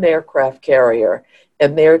on an aircraft carrier,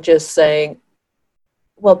 and they're just saying,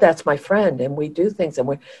 well, that's my friend, and we do things,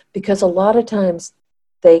 because a lot of times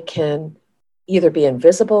they can either be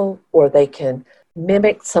invisible or they can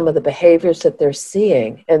mimic some of the behaviors that they're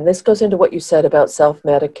seeing. And this goes into what you said about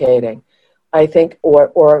self-medicating, I think,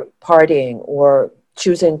 or partying or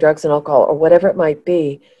choosing drugs and alcohol or whatever it might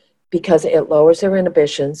be, because it lowers their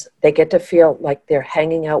inhibitions. They get to feel like they're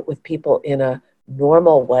hanging out with people in a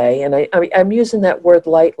normal way. And I'm using that word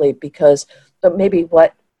lightly because maybe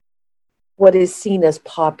what is seen as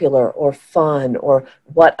popular or fun or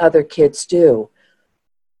what other kids do.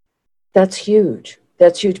 That's huge.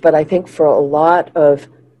 That's huge. But I think for a lot of,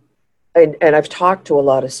 and I've talked to a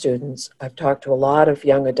lot of students, I've talked to a lot of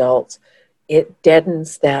young adults, it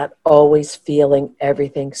deadens that always feeling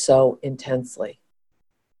everything so intensely.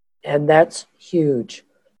 And that's huge,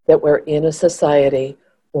 that we're in a society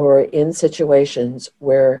or in situations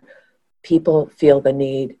where people feel the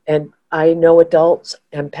need. And I know adults,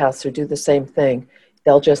 empaths, who do the same thing.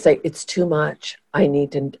 They'll just say, it's too much. I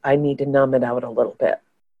need to numb it out a little bit.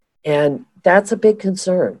 And that's a big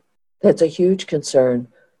concern. That's a huge concern,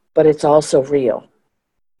 but it's also real.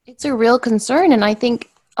 It's a real concern. And I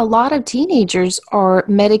think a lot of teenagers are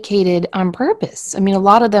medicated on purpose. I mean, a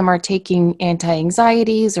lot of them are taking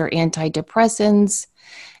anti-anxieties or antidepressants.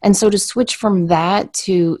 And so to switch from that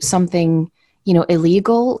to something,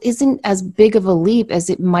 illegal isn't as big of a leap as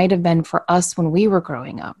it might have been for us when we were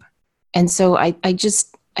growing up. And so I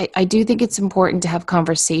do think it's important to have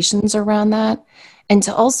conversations around that and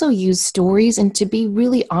to also use stories and to be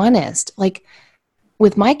really honest. Like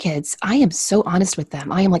with my kids, I am so honest with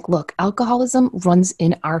them. I am like, look, alcoholism runs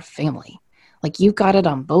in our family. Like you've got it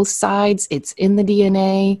on both sides. It's in the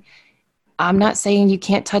DNA. I'm not saying you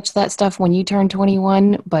can't touch that stuff when you turn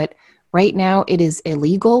 21, but right now it is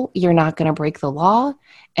illegal. You're not going to break the law.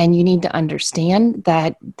 And you need to understand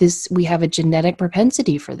that we have a genetic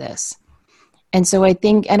propensity for this. And so I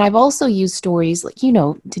think, and I've also used stories like,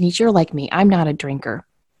 Denise, you're like me. I'm not a drinker.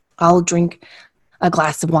 I'll drink a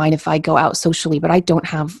glass of wine if I go out socially, but I don't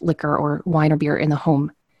have liquor or wine or beer in the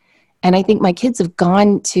home. And I think my kids have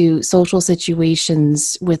gone to social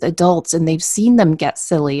situations with adults and they've seen them get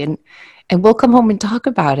silly and we'll come home and talk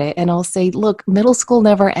about it. And I'll say, look, middle school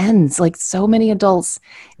never ends. Like so many adults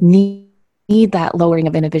need that lowering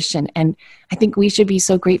of inhibition. And I think we should be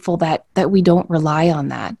so grateful that we don't rely on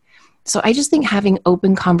that. So I just think having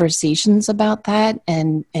open conversations about that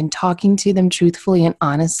and talking to them truthfully and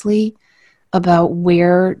honestly about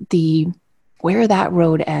where that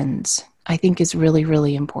road ends, I think is really,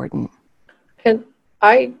 really important. And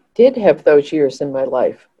I did have those years in my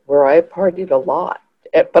life where I partied a lot,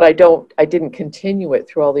 but I didn't continue it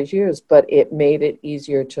through all these years, but it made it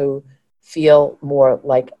easier to feel more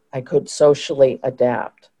like I could socially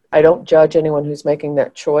adapt. I don't judge anyone who's making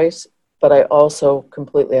that choice. but I also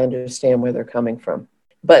completely understand where they're coming from.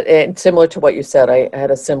 But and similar to what you said, I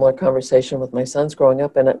had a similar conversation with my sons growing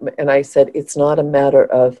up, and I said, it's not a matter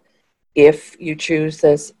of if you choose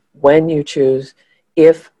this, when you choose,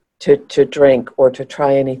 if to drink or to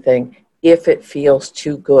try anything, if it feels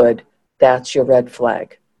too good, that's your red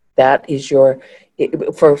flag. That is your,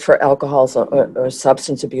 for alcoholism or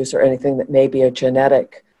substance abuse or anything that may be a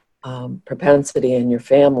genetic propensity in your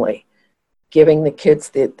family, giving the kids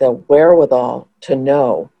the wherewithal to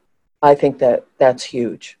know, I think that's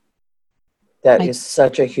huge. That is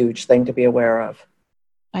such a huge thing to be aware of.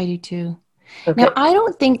 I do too. Okay. Now, I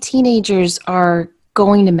don't think teenagers are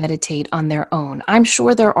going to meditate on their own. I'm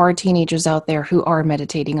sure there are teenagers out there who are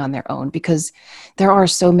meditating on their own because there are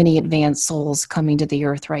so many advanced souls coming to the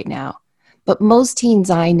earth right now. But most teens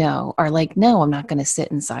I know are like, no, I'm not going to sit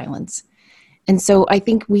in silence. And so I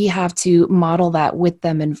think we have to model that with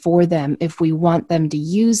them and for them if we want them to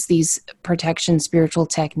use these protection spiritual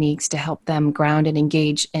techniques to help them ground and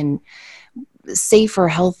engage in safer,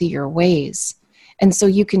 healthier ways. And so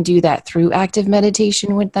you can do that through active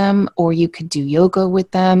meditation with them, or you could do yoga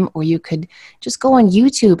with them, or you could just go on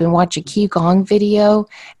YouTube and watch a Qigong video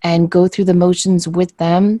and go through the motions with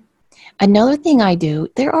them. Another thing I do,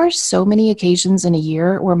 there are so many occasions in a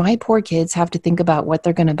year where my poor kids have to think about what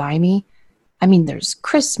they're going to buy me. I mean, there's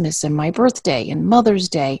Christmas and my birthday and Mother's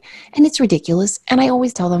Day, and it's ridiculous. And I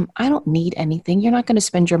always tell them, I don't need anything. You're not going to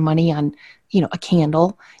spend your money on, a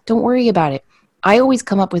candle. Don't worry about it. I always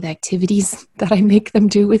come up with activities that I make them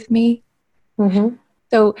do with me. Mm-hmm.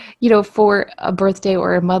 So, for a birthday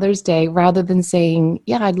or a Mother's Day, rather than saying,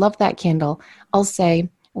 yeah, I'd love that candle, I'll say,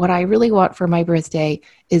 what I really want for my birthday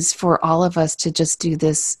is for all of us to just do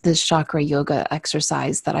this chakra yoga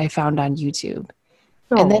exercise that I found on YouTube.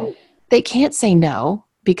 Oh. And then they can't say no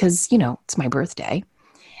because, it's my birthday.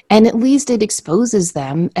 And at least it exposes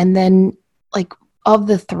them. And then, of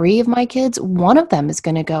the three of my kids, one of them is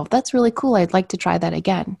going to go, that's really cool. I'd like to try that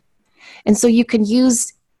again. And so you can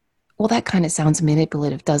use, well, that kind of sounds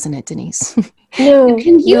manipulative, doesn't it, Denise? No, you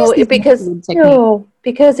can use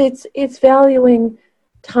because it's valuing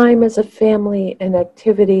time as a family and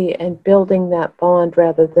activity and building that bond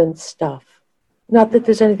rather than stuff. Not that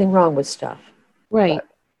there's anything wrong with stuff. Right.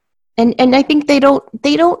 And I think they don't,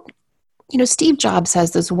 Steve Jobs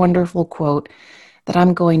has this wonderful quote that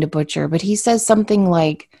I'm going to butcher, but he says something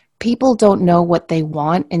like, people don't know what they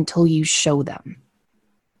want until you show them.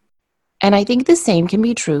 And I think the same can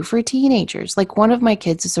be true for teenagers. Like one of my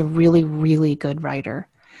kids is a really, really good writer.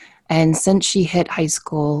 And since she hit high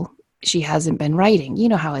school, she hasn't been writing. You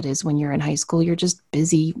know how it is when you're in high school, you're just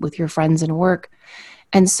busy with your friends and work.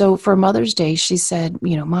 And so for Mother's Day, she said,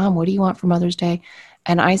 Mom, what do you want for Mother's Day?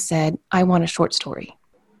 And I said, I want a short story.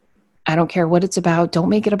 I don't care what it's about. Don't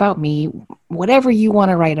make it about me. Whatever you want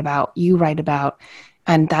to write about, you write about.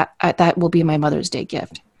 And that will be my Mother's Day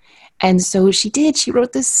gift. And so she did. She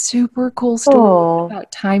wrote this super cool story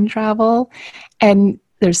about time travel. And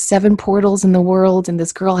there's 7 portals in the world. And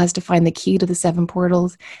this girl has to find the key to the 7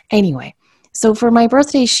 portals. Anyway, so for my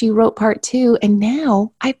birthday, she wrote part 2. And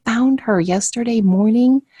now I found her yesterday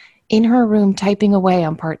morning in her room typing away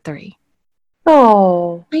on part 3.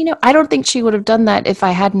 Oh, I know. I don't think she would have done that if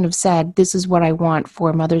I hadn't have said, this is what I want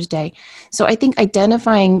for Mother's Day. So I think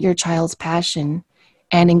identifying your child's passion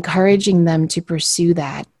and encouraging them to pursue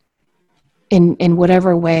that in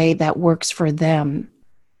whatever way that works for them.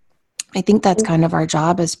 I think that's kind of our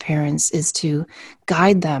job as parents, is to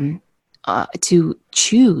guide them to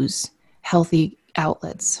choose healthy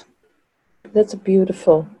outlets. That's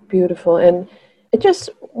beautiful, beautiful. And I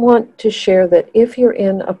just want to share that if you're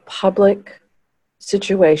in a public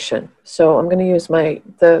situation, so I'm going to use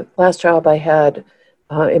the last job I had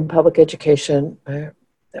in public education, I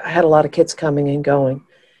had a lot of kids coming and going.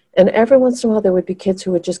 And every once in a while, there would be kids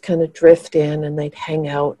who would just kind of drift in and they'd hang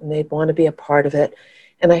out and they'd want to be a part of it.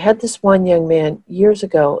 And I had this one young man years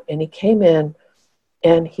ago, and he came in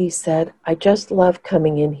and he said, I just love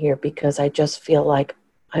coming in here because I just feel like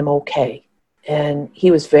I'm okay. And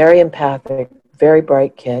he was very empathic, very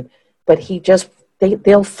bright kid, but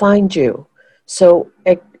they'll find you. So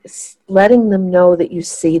letting them know that you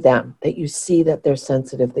see them, that you see that they're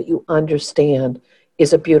sensitive, that you understand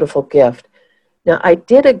is a beautiful gift. Now, I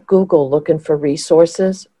did a Google looking for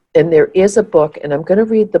resources, and there is a book, and I'm going to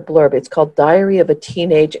read the blurb. It's called Diary of a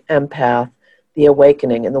Teenage Empath, The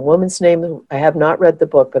Awakening. And the woman's name, I have not read the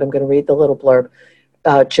book, but I'm going to read the little blurb.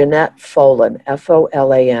 Jeanette Folan,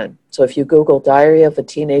 Folan. So if you Google Diary of a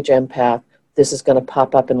Teenage Empath, this is going to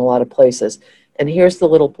pop up in a lot of places. And here's the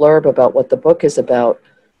little blurb about what the book is about.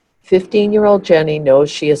 15-year-old Jenny knows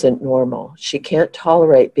she isn't normal. She can't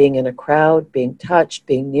tolerate being in a crowd, being touched,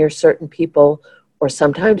 being near certain people, or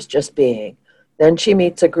sometimes just being. Then she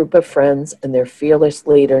meets a group of friends and their fearless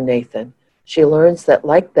leader, Nathan. She learns that,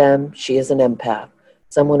 like them, she is an empath,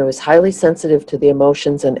 someone who is highly sensitive to the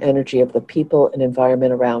emotions and energy of the people and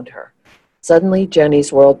environment around her. Suddenly,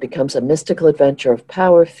 Jenny's world becomes a mystical adventure of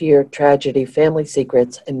power, fear, tragedy, family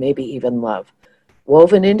secrets, and maybe even love.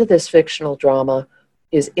 Woven into this fictional drama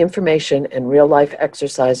is information and real-life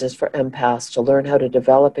exercises for empaths to learn how to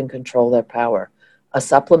develop and control their power. A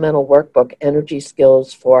supplemental workbook, Energy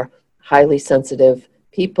Skills for Highly Sensitive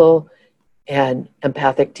People and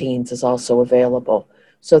Empathic Teens, is also available.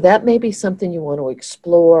 So that may be something you want to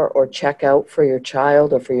explore or check out for your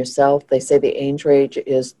child or for yourself. They say the age range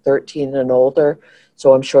is 13 and older,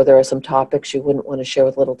 so I'm sure there are some topics you wouldn't want to share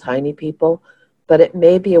with little tiny people, but it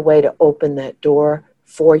may be a way to open that door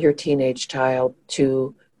for your teenage child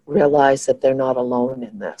to realize that they're not alone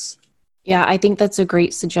in this. Yeah, I think that's a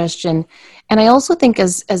great suggestion. And I also think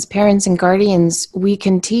as parents and guardians, we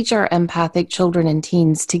can teach our empathic children and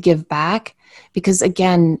teens to give back because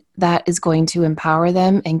again, that is going to empower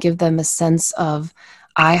them and give them a sense of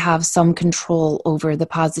I have some control over the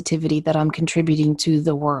positivity that I'm contributing to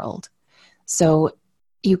the world. So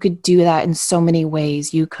you could do that in so many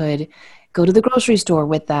ways. You could go to the grocery store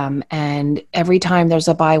with them and every time there's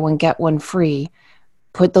a buy one get one free,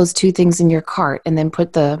 put those two things in your cart and then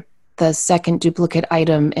put the second duplicate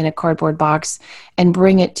item in a cardboard box and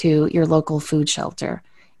bring it to your local food shelter.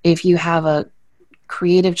 If you have a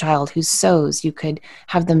creative child who sews, you could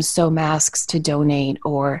have them sew masks to donate,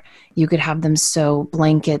 or you could have them sew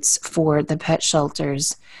blankets for the pet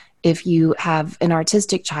shelters. If you have an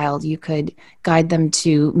artistic child, you could guide them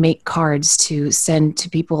to make cards to send to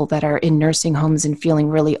people that are in nursing homes and feeling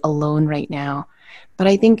really alone right now. But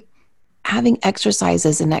I think having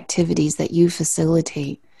exercises and activities that you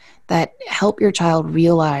facilitate that help your child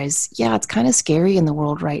realize, yeah, it's kind of scary in the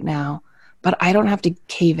world right now, but I don't have to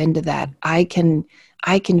cave into that. I can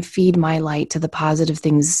feed my light to the positive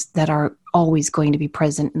things that are always going to be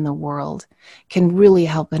present in the world, can really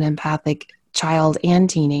help an empathic child and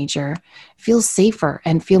teenager feel safer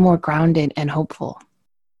and feel more grounded and hopeful.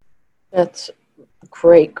 That's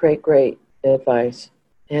great, great, great advice.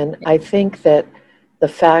 And I think that the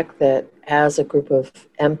fact that as a group of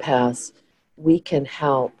empaths, we can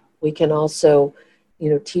help. We can also,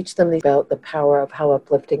 teach them about the power of how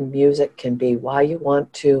uplifting music can be, why you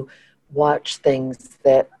want to watch things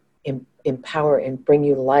that empower and bring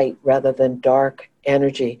you light rather than dark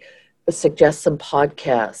energy. Suggest some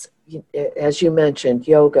podcasts. As you mentioned,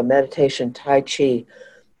 yoga, meditation, Tai Chi,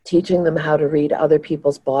 teaching them how to read other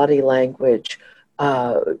people's body language.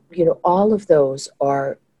 All of those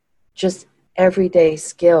are just everyday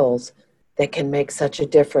skills that can make such a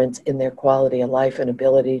difference in their quality of life and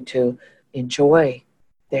ability to enjoy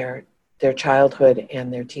their childhood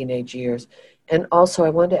and their teenage years. And also, I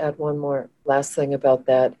wanted to add one more last thing about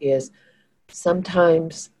that is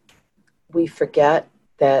sometimes we forget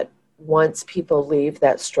that once people leave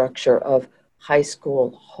that structure of high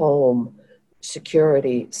school, home,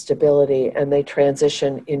 security, stability, and they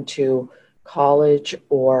transition into college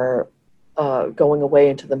or going away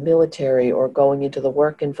into the military or going into the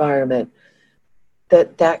work environment,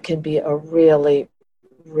 that can be a really,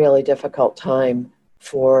 really difficult time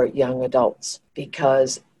for young adults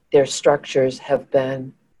because their structures have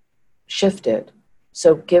been shifted.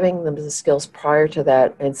 So giving them the skills prior to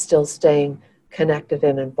that and still staying connected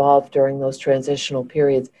and involved during those transitional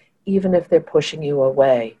periods, even if they're pushing you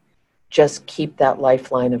away, just keep that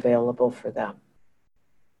lifeline available for them.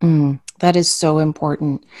 That is so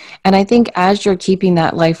important. And I think as you're keeping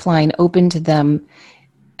that lifeline open to them,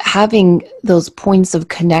 having those points of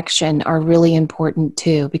connection are really important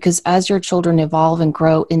too, because as your children evolve and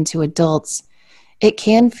grow into adults, it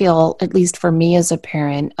can feel, at least for me as a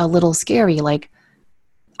parent, a little scary. Like,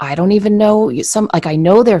 I don't even know I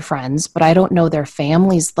know their friends, but I don't know their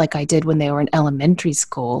families like I did when they were in elementary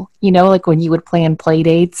school. Like when you would plan play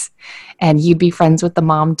dates and you'd be friends with the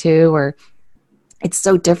mom too, or it's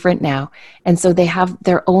so different now. And so they have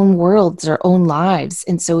their own worlds, their own lives.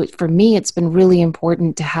 And so for me, it's been really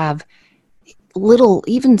important to have little,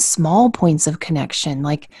 even small points of connection.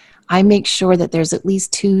 Like I make sure that there's at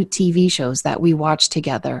least 2 TV shows that we watch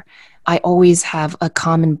together. I always have a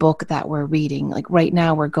common book that we're reading. Like right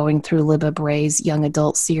now we're going through Libba Bray's young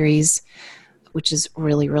adult series, which is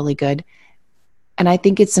really, really good. And I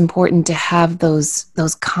think it's important to have those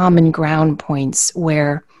common ground points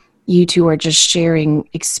where you two are just sharing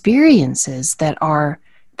experiences that are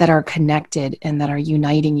connected and that are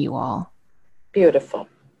uniting you all. Beautiful.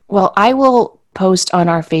 Well, I will post on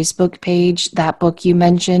our Facebook page that book you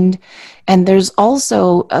mentioned. And there's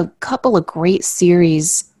also a couple of great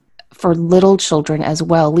series for little children as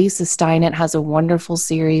well. Lisa Steinert has a wonderful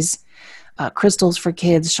series, Crystals for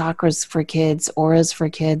Kids, Chakras for Kids, Auras for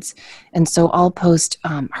Kids. And so I'll post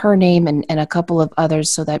her name and a couple of others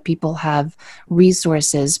so that people have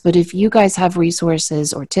resources. But if you guys have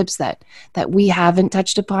resources or tips that we haven't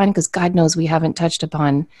touched upon, because God knows we haven't touched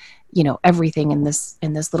upon everything in this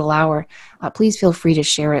little hour, please feel free to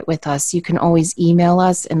share it with us. You can always email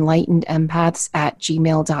us,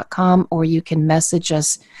 enlightenedempaths@gmail.com, or you can message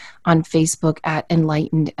us on Facebook at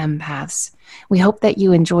Enlightened Empaths. We hope that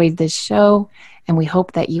you enjoyed this show, and we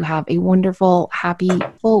hope that you have a wonderful, happy,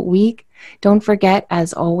 full week. Don't forget,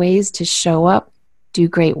 as always, to show up, do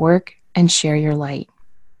great work, and share your light.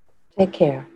 Take care.